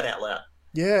said that out loud.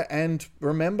 Yeah, and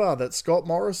remember that Scott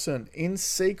Morrison, in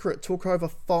secret, took over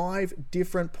 5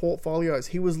 different portfolios.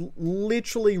 He was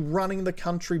literally running the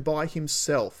country by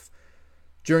himself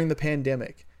during the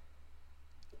pandemic.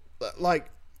 Like,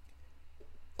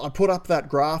 I put up that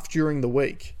graph during the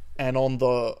week, and on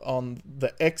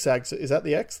the x-axis, is that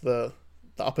the X? The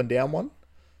up and down one?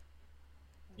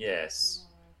 Yes.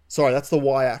 Sorry, that's the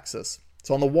y-axis.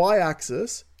 So on the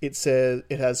y-axis, it says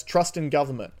it has trust in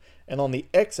government. And on the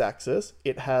x-axis,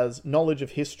 it has knowledge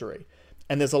of history.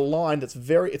 And there's a line that's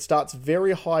it starts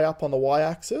very high up on the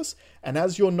y-axis. And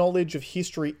as your knowledge of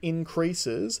history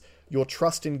increases, your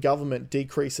trust in government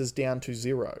decreases down to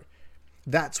 0.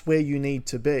 That's where you need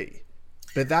to be.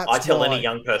 But that's I tell any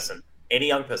young person,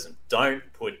 don't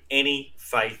put any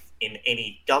faith in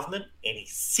any government, any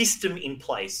system in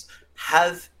place.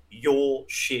 Have your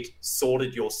shit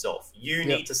sorted yourself. You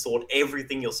need to sort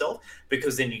everything yourself,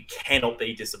 because then you cannot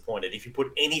be disappointed. If you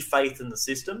put any faith in the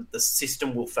system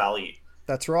will fail you.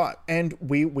 That's right. And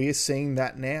we're seeing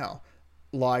that now.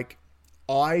 Like,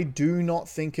 I do not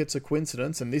think it's a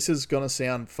coincidence, and this is going to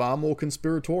sound far more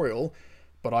conspiratorial,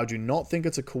 but I do not think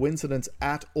it's a coincidence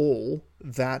at all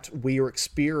that we are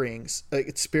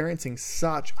experiencing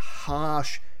such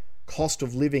harsh cost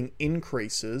of living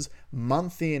increases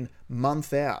month in,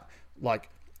 month out. Like,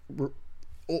 a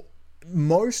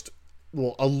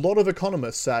lot of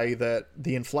economists say that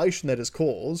the inflation that is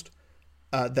caused,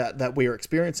 that we are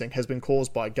experiencing, has been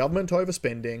caused by government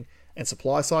overspending and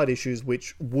supply side issues,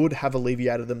 which would have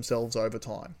alleviated themselves over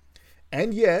time.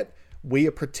 And yet, we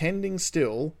are pretending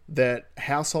still that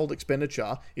household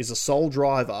expenditure is a sole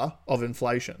driver of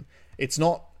inflation. It's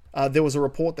not. There was a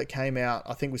report that came out,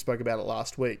 I think we spoke about it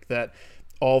last week, that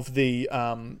of the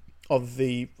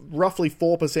roughly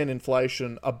 4%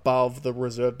 inflation above the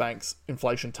Reserve Bank's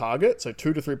inflation target, so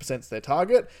 2 to 3% is their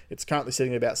target, it's currently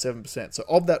sitting at about 7%. So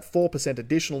of that 4%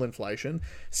 additional inflation,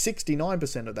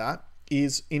 69% of that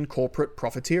is in corporate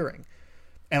profiteering.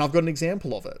 And I've got an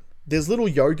example of it. There's little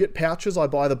yogurt pouches I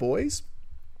buy the boys,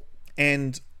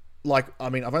 and I've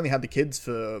only had the kids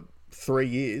for 3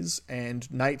 years, and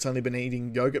Nate's only been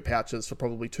eating yogurt pouches for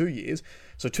probably 2 years.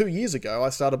 So 2 years ago,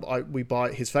 we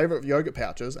buy his favorite yogurt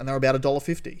pouches, and they're about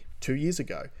 $1.50 2 years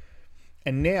ago.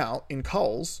 And now in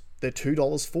Coles, they're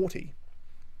 $2.40.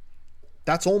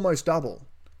 That's almost double.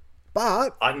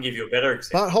 But I can give you a better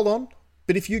example. But hold on.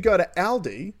 But if you go to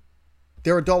Aldi,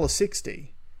 they're $1.60.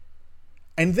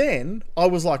 And then I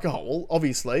was like, oh, well,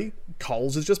 obviously,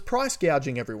 Coles is just price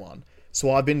gouging everyone. So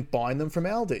I've been buying them from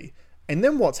Aldi. And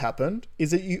then what's happened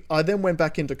is that I then went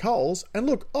back into Coles and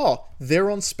look, they're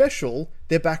on special.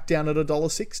 They're back down at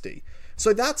 $1.60.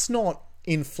 So that's not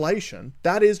inflation.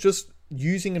 That is just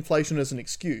using inflation as an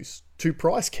excuse to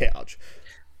price gouge.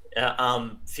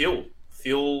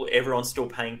 Fuel, everyone's still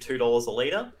paying $2 a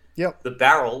litre. Yep. The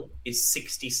barrel is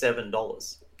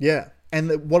 $67. Yeah. And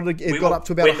it got up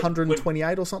to about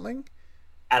 128 or something?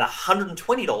 At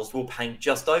 $120, we're paying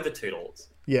just over $2.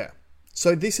 Yeah.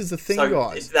 So this is the thing,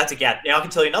 guys. That's a gap. Now I can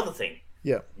tell you another thing.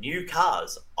 Yeah. New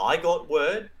cars. I got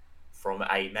word from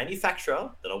a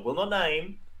manufacturer that I will not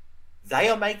name. They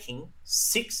are making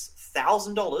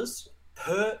 $6,000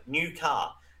 per new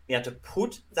car. Now, to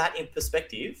put that in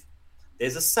perspective,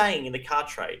 there's a saying in the car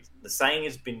trade. The saying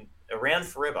has been around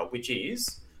forever, which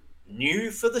is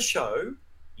new for the show,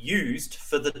 used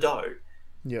for the dough.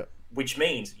 Yeah. Which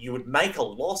means you would make a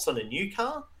loss on a new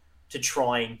car to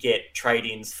try and get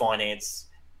trade-ins, finance,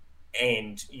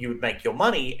 and you would make your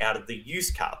money out of the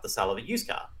used car, the sale of a used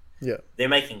car. Yeah. They're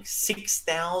making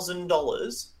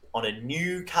 $6,000 on a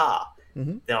new car.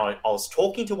 Mm-hmm. Now, I was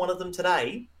talking to one of them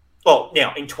today. Well,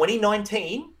 now, in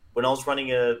 2019, when I was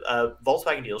running a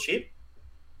Volkswagen dealership,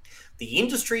 The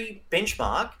industry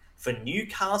benchmark for new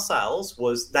car sales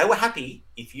was they were happy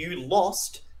if you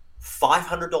lost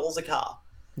 $500 a car.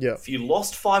 Yeah. If you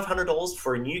lost $500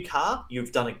 for a new car,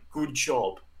 you've done a good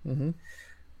job. Mm-hmm.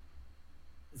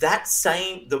 That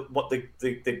same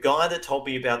the guy that told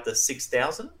me about the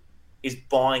 6,000 is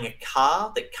buying a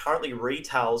car that currently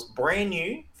retails brand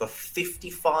new for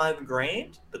 55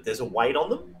 grand, but there's a weight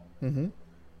on them. Mm-hmm.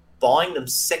 Buying them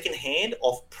secondhand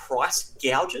off price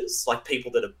gouges, like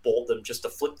people that have bought them just to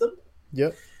flip them.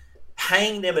 Yep.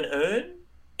 Paying them an earn,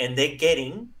 and they're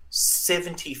getting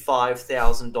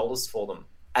 $75,000 for them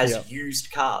as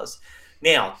used cars.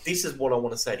 Now, this is what I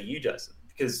want to say to you, Jason,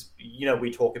 because,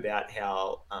 we talk about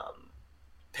how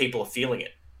people are feeling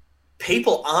it.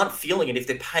 People aren't feeling it if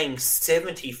they're paying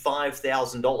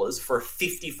 $75,000 for a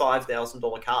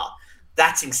 $55,000 car.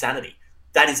 That's insanity.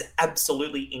 That is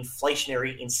absolutely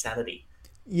inflationary insanity.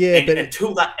 Yeah,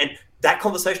 and that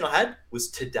conversation I had was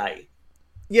today.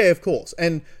 Yeah, of course.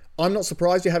 And I'm not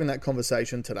surprised you're having that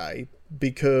conversation today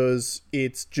because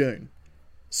it's June.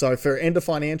 So for end of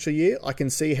financial year, I can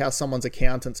see how someone's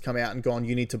accountants come out and gone,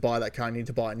 you need to buy that car, you need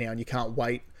to buy it now, and you can't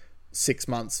wait 6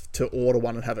 months to order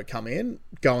one and have it come in.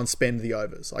 Go and spend the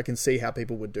overs. I can see how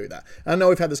people would do that. And I know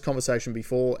we've had this conversation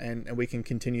before, and we can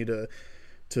continue to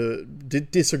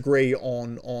disagree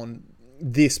on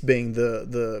this being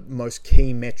the most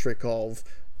key metric of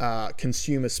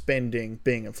consumer spending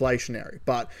being inflationary.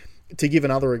 But to give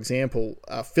another example,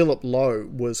 Philip Lowe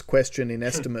was questioned in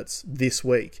estimates this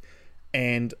week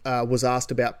and was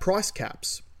asked about price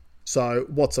caps. So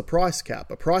what's a price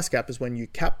cap? A price cap is when you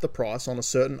cap the price on a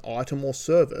certain item or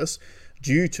service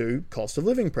due to cost of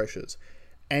living pressures.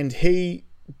 And he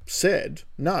said,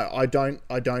 no, I don't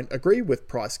agree with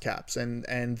price caps, and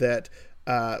that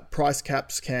price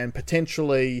caps can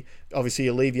potentially obviously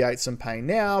alleviate some pain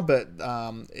now, but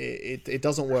it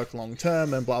doesn't work long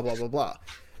term, and blah, blah, blah, blah.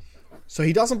 So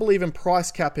he doesn't believe in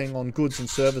price capping on goods and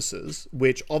services,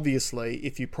 which obviously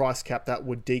if you price cap that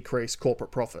would decrease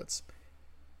corporate profits.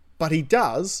 But he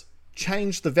does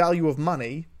change the value of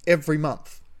money every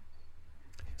month.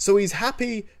 So he's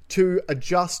happy to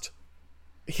adjust,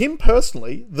 him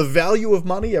personally, the value of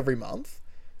money every month,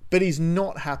 but he's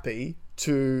not happy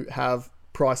to have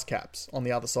price caps on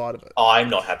the other side of it. I'm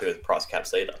not happy with price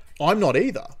caps either. I'm not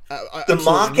either. The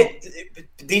market,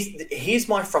 here's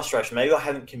my frustration. Maybe I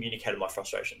haven't communicated my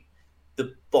frustration.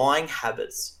 The buying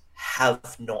habits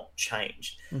have not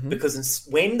changed. Mm-hmm. Because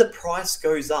when the price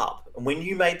goes up, and when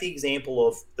you made the example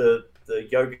of the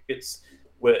yogurts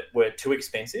were too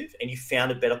expensive and you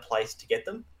found a better place to get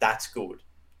them, that's good.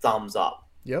 Thumbs up.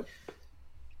 Yep.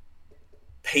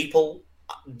 People,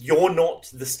 you're not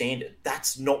the standard.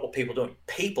 That's not what people are doing.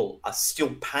 People are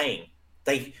still paying.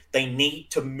 They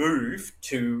need to move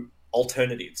to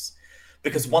alternatives,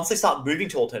 because once they start moving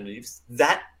to alternatives,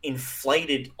 that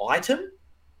inflated item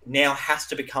now has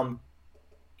to become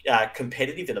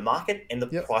competitive in the market, and the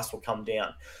price will come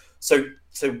down. So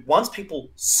once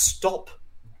people stop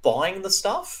buying the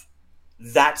stuff,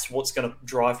 that's what's going to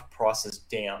drive prices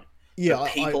down. Yeah,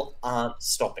 but people aren't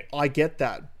stopping. I get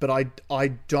that, but I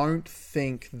don't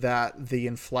think that the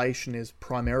inflation is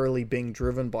primarily being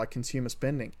driven by consumer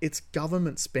spending. It's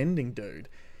government spending, dude.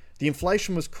 The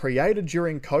inflation was created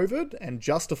during COVID and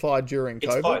justified during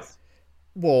COVID. It's both.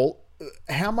 Well,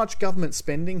 how much government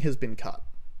spending has been cut?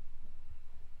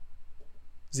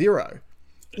 Zero.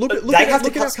 Look they have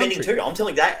to cut cut spending too. I'm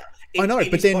telling you that. I know,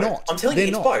 but they're not. I'm telling you,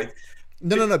 it's both.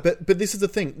 No. But this is the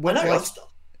thing. I know.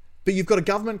 But you've got a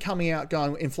government coming out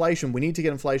going, inflation, we need to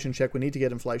get inflation in check, we need to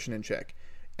get inflation in check.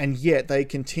 And yet they're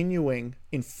continuing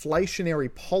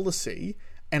inflationary policy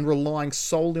and relying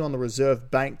solely on the Reserve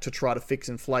Bank to try to fix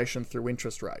inflation through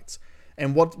interest rates.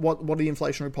 And what are the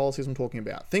inflationary policies I'm talking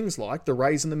about? Things like the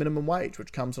raise in the minimum wage,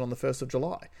 which comes in on the 1st of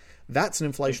July. That's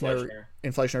an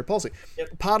inflationary policy.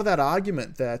 Yep. Part of that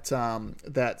argument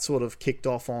that sort of kicked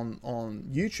off on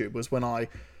YouTube was when I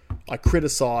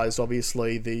criticised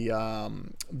obviously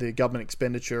the government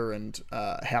expenditure and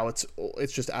how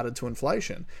it's just added to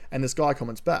inflation. And this guy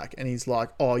comments back and he's like,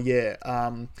 "Oh yeah,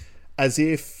 as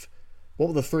if." What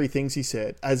were the three things he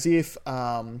said? As if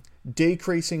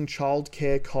decreasing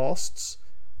childcare costs.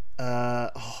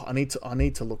 I need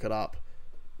to look it up.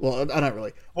 Well, I don't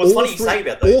really. What's funny you say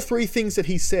about that? All three things that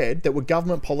he said that were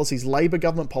government policies, Labor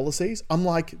government policies. I'm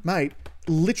like, mate,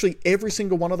 literally every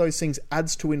single one of those things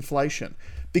adds to inflation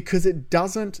because it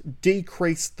doesn't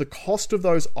decrease the cost of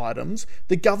those items.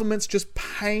 The government's just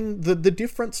paying the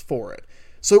difference for it.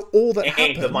 So all that and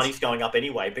happens... the money's going up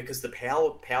anyway because the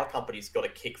power companies got a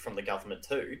kick from the government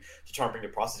too to try and bring the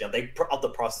prices down. They up the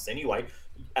prices anyway.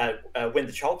 When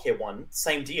the childcare one,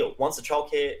 same deal. Once the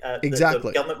childcare,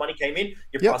 the government money came in,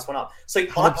 your price went up. So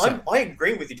I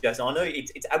agree with you, Jason. I know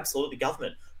it's absolutely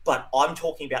government, but I'm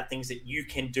talking about things that you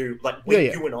can do, like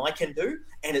you and I can do,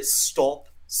 and it's stop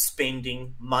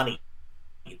spending money.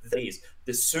 That is,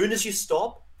 as soon as you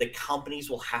stop, the companies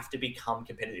will have to become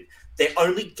competitive. They're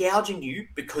only gouging you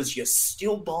because you're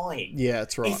still buying. Yeah,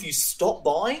 that's right. If you stop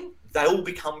buying, they will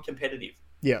become competitive.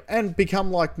 Yeah, and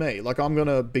become like me. Like, I'm going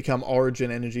to become Origin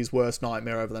Energy's worst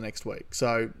nightmare over the next week.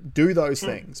 So do those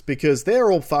things, because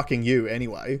they're all fucking you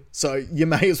anyway. So you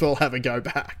may as well have a go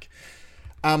back.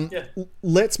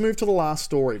 Let's move to the last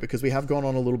story, because we have gone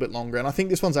on a little bit longer. And I think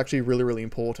this one's actually really, really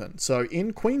important. So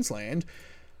in Queensland,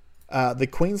 the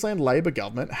Queensland Labor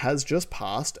government has just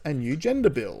passed a new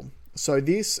gender bill. So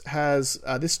this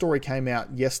story came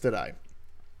out yesterday.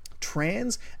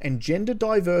 Trans and gender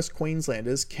diverse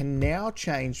Queenslanders can now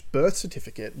change birth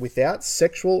certificate without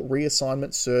sexual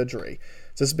reassignment surgery.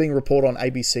 So this is being reported on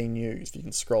ABC News. If you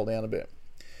can scroll down a bit.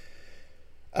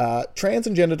 Trans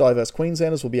and gender diverse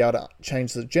Queenslanders will be able to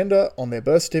change the gender on their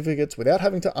birth certificates without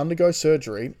having to undergo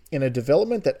surgery, in a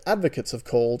development that advocates have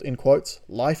called, in quotes,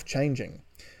 life-changing.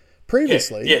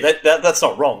 Previously... that's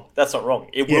not wrong. That's not wrong.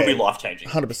 It will be life-changing.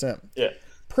 100%. Yeah.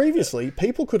 Previously,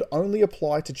 people could only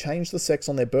apply to change the sex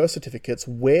on their birth certificates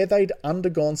where they'd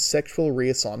undergone sexual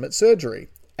reassignment surgery,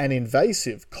 an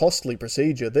invasive, costly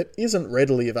procedure that isn't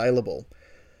readily available.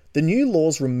 The new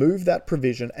laws remove that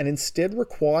provision and instead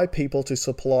require people to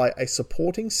supply a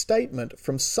supporting statement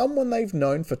from someone they've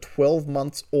known for 12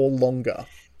 months or longer.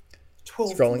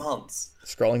 12 months?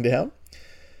 Scrolling down.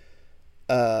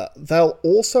 They'll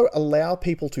also allow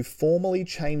people to formally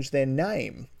change their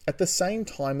name at the same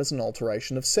time as an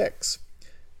alteration of sex.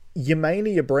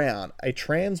 Yemania Brown, a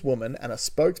trans woman and a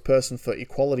spokesperson for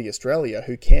Equality Australia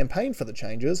who campaigned for the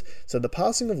changes, said the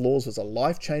passing of laws was a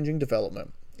life-changing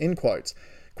development. In quotes,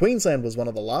 Queensland was one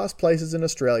of the last places in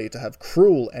Australia to have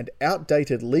cruel and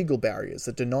outdated legal barriers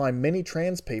that deny many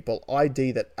trans people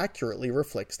ID that accurately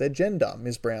reflects their gender,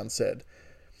 Ms. Brown said.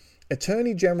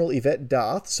 Attorney General Yvette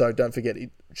Darth, so don't forget,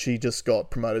 she just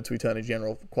got promoted to Attorney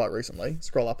General quite recently.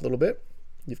 Scroll up a little bit.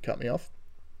 You've cut me off.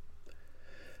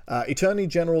 Attorney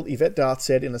General Yvette Darth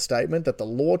said in a statement that the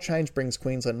law change brings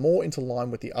Queensland more into line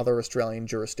with the other Australian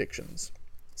jurisdictions.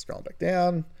 Scroll back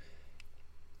down.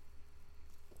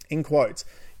 In quotes,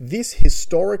 this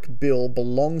historic bill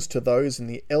belongs to those in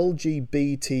the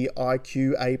LGBTIQA+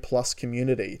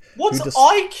 community. What's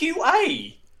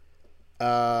IQA?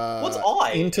 What's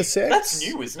I? Intersex. That's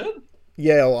new, isn't it?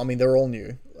 Yeah, well, I mean, they're all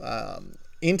new.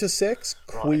 Intersex,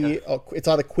 queer. It's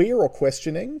either queer or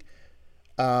questioning.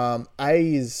 A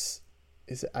is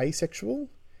it asexual?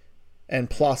 And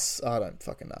plus, I don't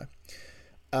fucking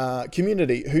know.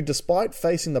 Community, who despite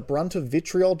facing the brunt of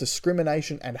vitriol,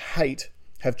 discrimination and hate,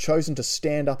 have chosen to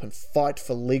stand up and fight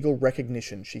for legal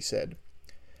recognition, she said.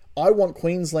 I want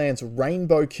Queensland's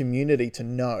rainbow community to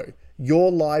know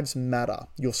your lives matter,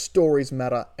 your stories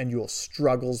matter, and your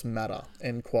struggles matter,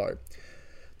 end quote.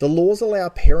 The laws allow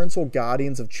parents or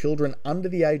guardians of children under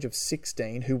the age of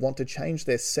 16 who want to change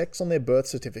their sex on their birth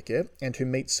certificate and who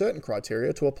meet certain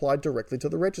criteria to apply directly to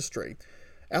the registry.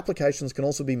 Applications can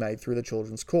also be made through the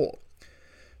Children's Court.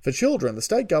 For children, the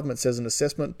state government says an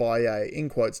assessment by a, in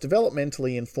quotes,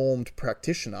 developmentally informed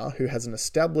practitioner who has an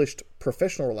established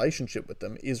professional relationship with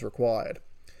them is required.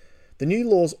 The new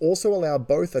laws also allow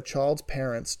both a child's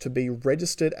parents to be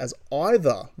registered as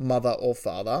either mother or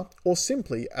father, or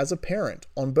simply as a parent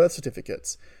on birth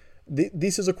certificates.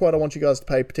 This is a quote I want you guys to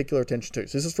pay particular attention to.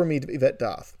 So this is from Yvette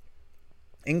Darth.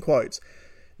 In quotes,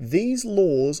 these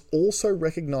laws also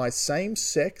recognise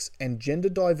same-sex and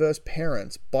gender-diverse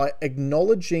parents by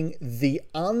acknowledging the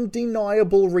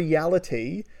undeniable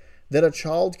reality that a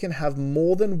child can have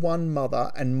more than one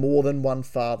mother and more than one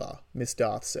father, Ms.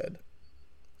 Darth said.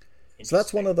 So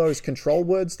that's one of those control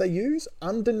words they use,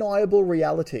 undeniable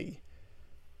reality.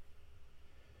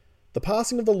 The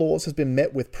passing of the laws has been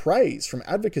met with praise from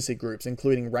advocacy groups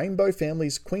including Rainbow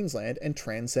Families Queensland and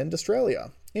Transcend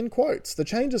Australia. In quotes, the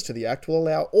changes to the Act will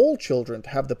allow all children to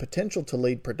have the potential to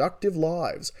lead productive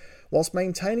lives, whilst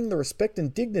maintaining the respect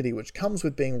and dignity which comes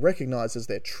with being recognised as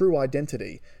their true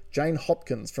identity, Jane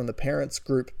Hopkins from the parents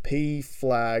group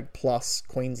P-Flag Plus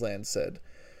Queensland said.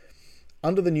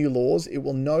 Under the new laws, it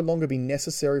will no longer be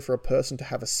necessary for a person to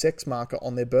have a sex marker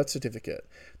on their birth certificate.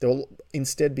 There will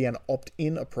instead be an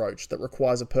opt-in approach that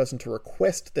requires a person to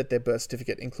request that their birth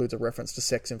certificate includes a reference to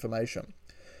sex information.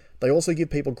 They also give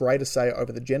people greater say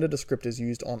over the gender descriptors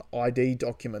used on ID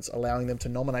documents, allowing them to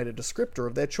nominate a descriptor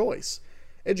of their choice.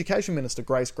 Education Minister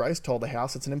Grace told the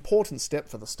House it's an important step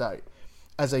for the state.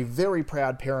 As a very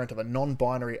proud parent of a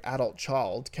non-binary adult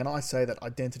child, can I say that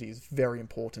identity is very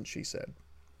important, she said.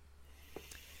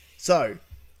 So,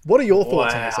 what are your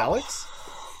thoughts on this, Alex?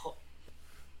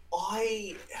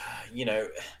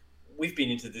 We've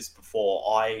been into this before.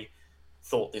 I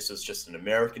thought this was just an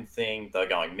American thing. They're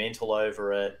going mental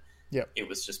over it. Yep. It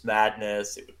was just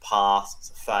madness. It would pass. It's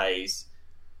a phase.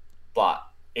 But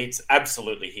it's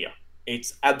absolutely here.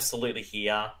 It's absolutely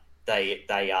here.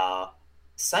 They are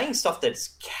saying stuff that's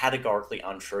categorically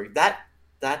untrue. That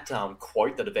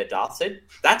quote that Yvette Darth said,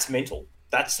 that's mental.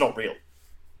 That's not real.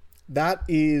 That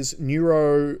is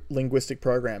neuro-linguistic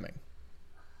programming.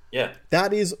 Yeah.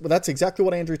 That's exactly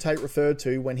what Andrew Tate referred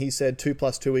to when he said 2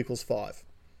 + 2 = 5.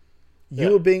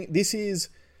 This is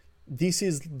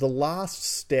the last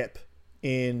step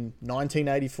in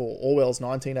 1984, Orwell's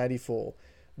 1984,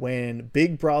 when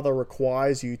Big Brother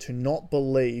requires you to not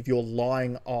believe your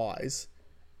lying eyes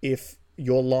if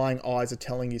your lying eyes are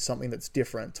telling you something that's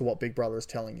different to what Big Brother is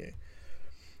telling you.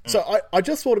 So I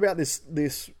just thought about this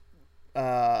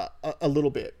a little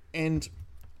bit, and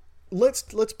let's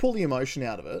pull the emotion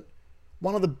out of it.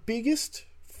 One of the biggest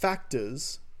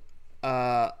factors,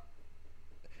 one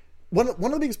of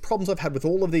the biggest problems I've had with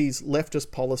all of these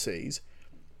leftist policies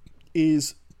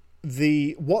is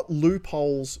what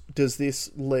loopholes does this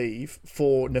leave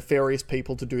for nefarious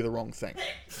people to do the wrong thing?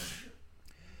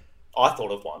 I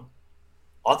thought of one.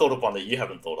 I thought of one that you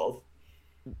haven't thought of,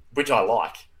 which I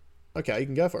like. Okay, you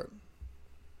can go for it.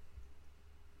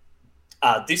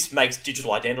 This makes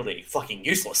digital identity fucking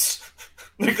useless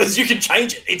because you can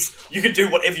change it. You can do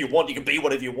whatever you want. You can be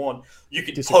whatever you want. You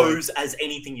can pose as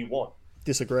anything you want.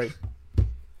 Disagree.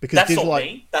 Because that's not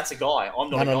me. That's a guy. I'm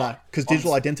not a guy. No. Because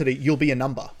digital identity, you'll be a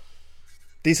number.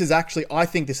 I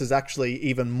think this is actually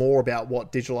even more about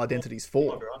what digital identity is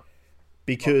for.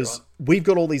 Because we've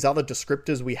got all these other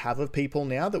descriptors we have of people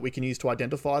now that we can use to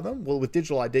identify them. Well, with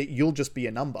digital ID, you'll just be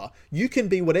a number. You can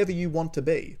be whatever you want to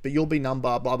be, but you'll be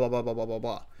number, blah, blah, blah, blah, blah, blah,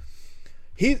 blah.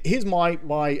 Here's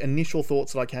my initial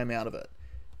thoughts that I came out of it.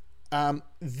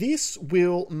 This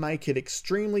will make it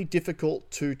extremely difficult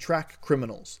to track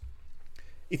criminals.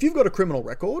 If you've got a criminal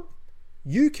record,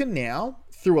 you can now,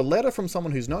 through a letter from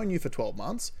someone who's known you for 12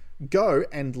 months, go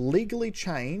and legally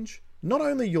change not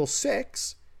only your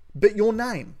sex, but your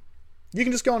name. You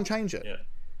can just go and change it. Yeah.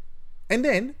 And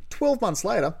then, 12 months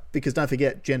later, because don't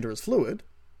forget, gender is fluid,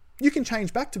 you can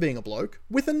change back to being a bloke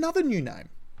with another new name.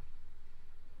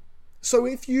 So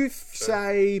if you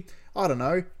say, I don't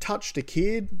know, touched a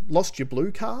kid, lost your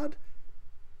blue card,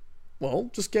 well,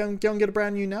 just go and get a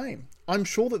brand new name. I'm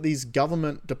sure that these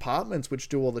government departments which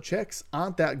do all the checks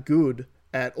aren't that good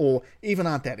at, or even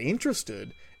aren't that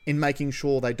interested in making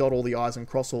sure they dot all the I's and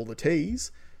cross all the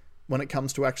T's when it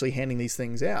comes to actually handing these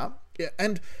things out. Yeah,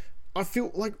 and I feel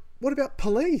like, what about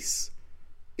police?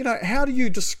 How do you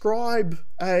describe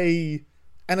an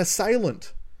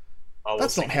assailant?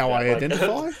 That's not how I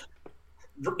identify.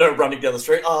 No, running down the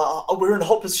street. We're in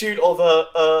hot pursuit of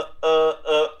a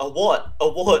what?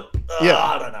 Yeah.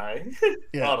 I don't know.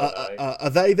 Yeah. I don't know. Are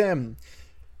they them?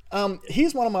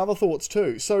 Here's one of my other thoughts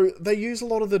too. So they use a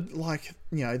lot of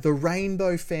the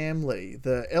rainbow family,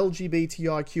 the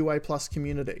LGBTIQA plus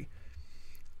community,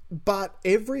 but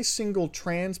every single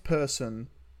trans person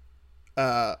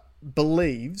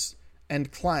believes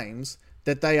and claims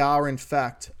that they are in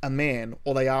fact a man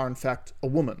or they are in fact a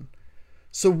woman.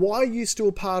 So why are you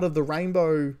still part of the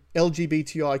rainbow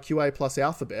LGBTIQA plus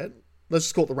alphabet? Let's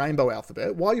just call it the rainbow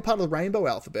alphabet. Why are you part of the rainbow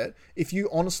alphabet if you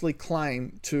honestly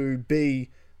claim to be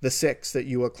the sex that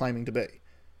you are claiming to be?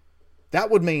 That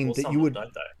would mean that you would...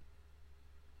 Don't they?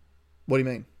 What do you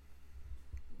mean?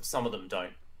 Some of them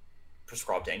don't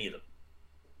prescribe to any of them.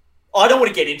 I don't want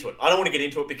to get into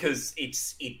it. Because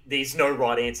there's no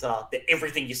right answer.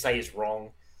 Everything you say is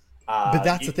wrong. But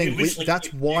that's the thing.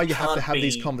 That's why you have to have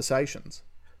these conversations.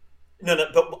 No,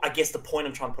 but I guess the point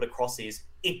I'm trying to put across is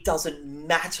it doesn't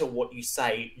matter what you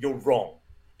say, you're wrong.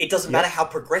 It doesn't matter how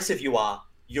progressive you are,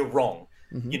 you're wrong.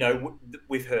 Mm-hmm.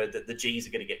 We've heard that the G's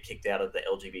are going to get kicked out of the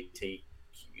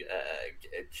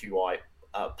LGBTQI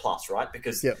plus, right?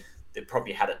 Because they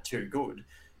probably had it too good.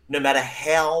 No matter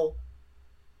how,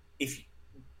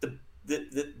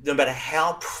 no matter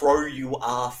how pro you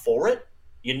are for it,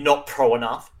 you're not pro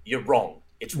enough. You're wrong.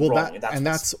 It's wrong.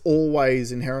 That's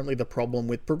always inherently the problem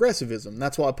with progressivism.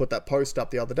 That's why I put that post up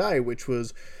the other day, which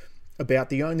was about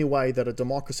the only way that a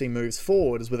democracy moves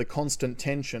forward is with a constant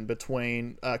tension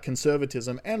between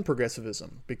conservatism and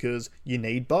progressivism, because you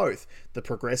need both. The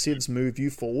progressives move you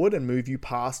forward and move you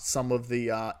past some of the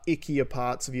ickier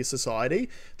parts of your society.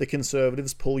 The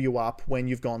conservatives pull you up when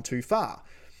you've gone too far.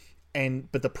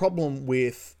 But the problem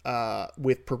with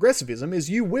progressivism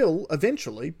is you will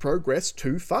eventually progress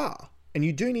too far. And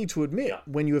you do need to admit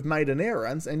when you have made an error,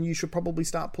 and you should probably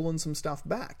start pulling some stuff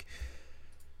back.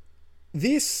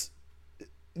 This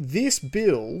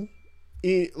bill,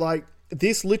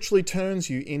 this literally turns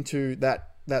you into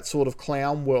that sort of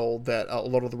clown world that a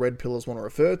lot of the red pillars want to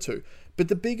refer to. But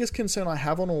the biggest concern I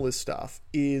have on all this stuff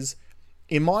is,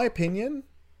 in my opinion,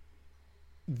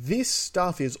 this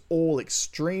stuff is all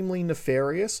extremely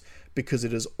nefarious because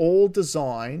it is all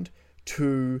designed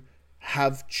to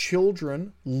have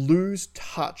children lose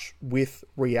touch with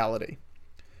reality.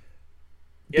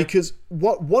 Yep. Because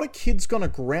what are kids going to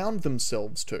ground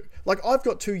themselves to? Like, I've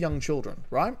got 2 young children,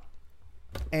 right?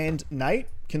 And Nate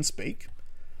can speak.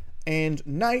 And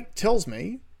Nate tells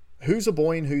me who's a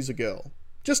boy and who's a girl.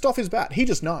 Just off his bat. He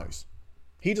just knows.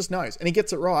 He just knows. And he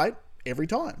gets it right every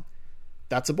time.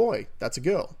 That's a boy. That's a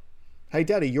girl. Hey,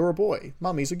 Daddy, you're a boy.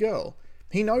 Mummy's a girl.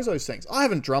 He knows those things. I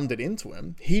haven't drummed it into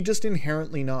him. He just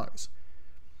inherently knows.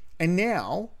 And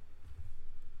now,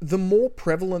 the more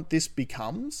prevalent this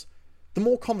becomes, the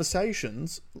more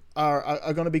conversations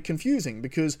are going to be confusing,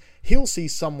 because he'll see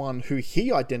someone who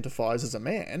he identifies as a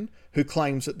man who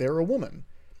claims that they're a woman.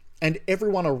 And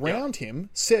everyone around him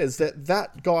says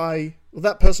that guy,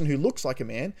 that person who looks like a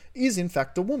man, is in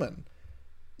fact a woman.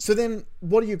 So then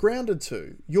what are you grounded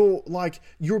to?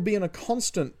 You're being a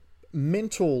constant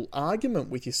mental argument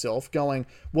with yourself going,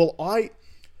 well, I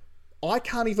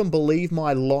can't even believe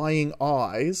my lying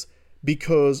eyes,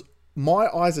 because my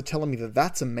eyes are telling me that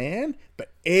that's a man,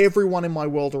 but everyone in my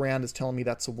world around is telling me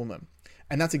that's a woman.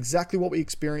 And that's exactly what we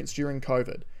experienced during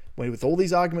COVID. When, with all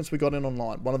these arguments we got in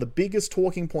online, one of the biggest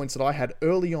talking points that I had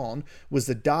early on was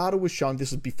the data was showing,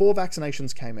 this was before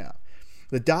vaccinations came out,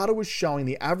 the data was showing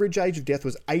the average age of death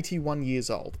was 81 years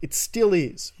old. It still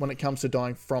is when it comes to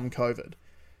dying from COVID.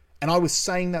 And I was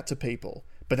saying that to people,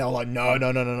 but they were like, no,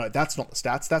 that's not the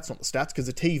stats, because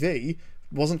the TV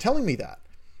wasn't telling me that.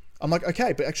 I'm like,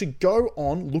 okay, but actually go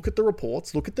on, look at the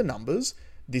reports, look at the numbers.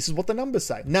 This is what the numbers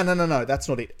say. No, that's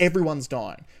not it. Everyone's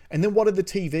dying. And then what did the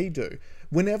TV do?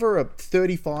 Whenever a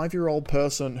 35-year-old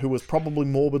person who was probably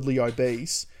morbidly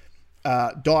obese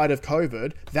died of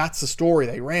COVID, that's the story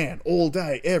they ran all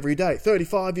day, every day.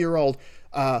 35-year-old,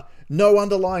 no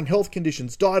underlying health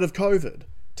conditions, died of COVID,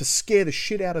 to scare the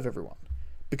shit out of everyone.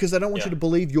 Because they don't want you to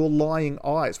believe your lying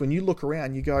eyes. When you look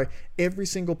around, you go, every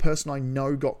single person I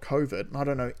know got COVID, and I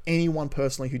don't know anyone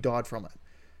personally who died from it.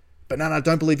 But no,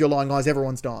 don't believe your lying eyes,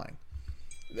 everyone's dying.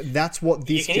 That's what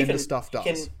this gender stuff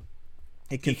does.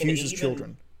 It confuses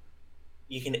children.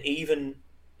 You can even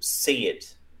see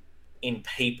it in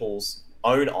people's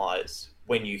own eyes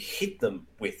when you hit them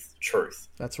with truth.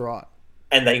 That's right.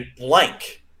 And they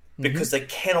blank because they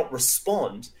cannot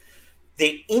respond.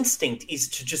 Their instinct is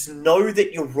to just know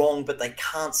that you're wrong, but they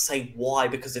can't say why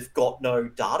because they've got no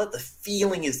data. The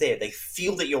feeling is there. They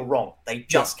feel that you're wrong. They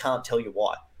just can't tell you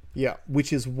why. Yeah,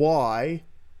 which is why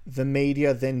the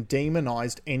media then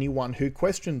demonized anyone who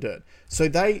questioned it. So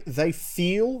they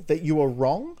feel that you are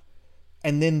wrong,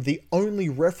 and then the only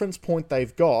reference point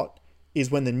they've got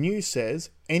is when the news says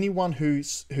anyone who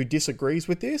disagrees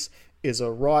with this is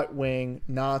a right-wing,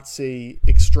 Nazi,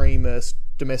 extremist,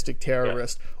 domestic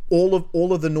terrorist, all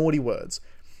of the naughty words.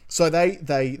 So they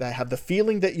have the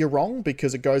feeling that you're wrong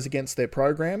because it goes against their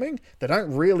programming. They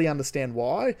don't really understand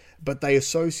why, but they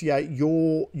associate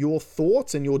your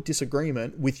thoughts and your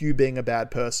disagreement with you being a bad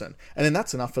person. And then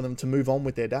that's enough for them to move on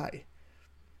with their day.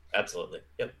 Absolutely.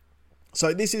 Yep.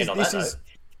 So this is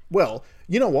well,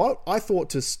 you know what? I thought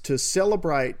to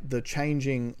celebrate the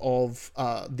changing of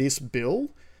this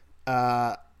bill,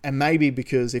 and maybe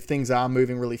because if things are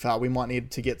moving really far, we might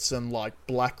need to get some like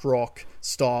BlackRock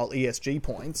style ESG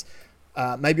points.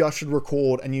 Maybe I should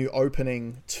record a new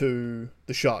opening to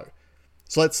the show.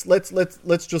 So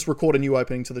let's just record a new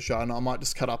opening to the show, and I might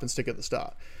just cut up and stick at the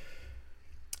start.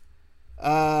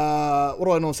 What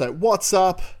do I normally say? What's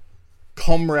up,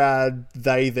 comrade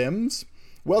they thems?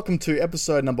 Welcome to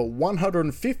episode number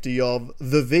 150 of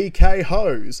the VK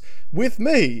Hose with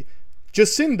me,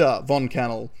 Jacinda Von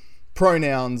Cannell,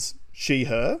 pronouns she,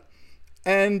 her,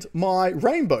 and my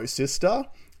rainbow sister,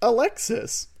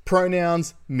 Alexis,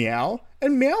 pronouns meow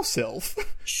and meow self.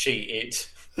 She, it.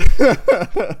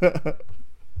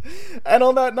 And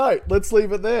on that note, let's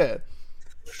leave it there.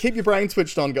 Keep your brain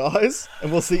switched on, guys,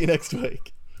 and we'll see you next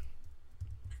week.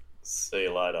 See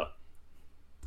you later.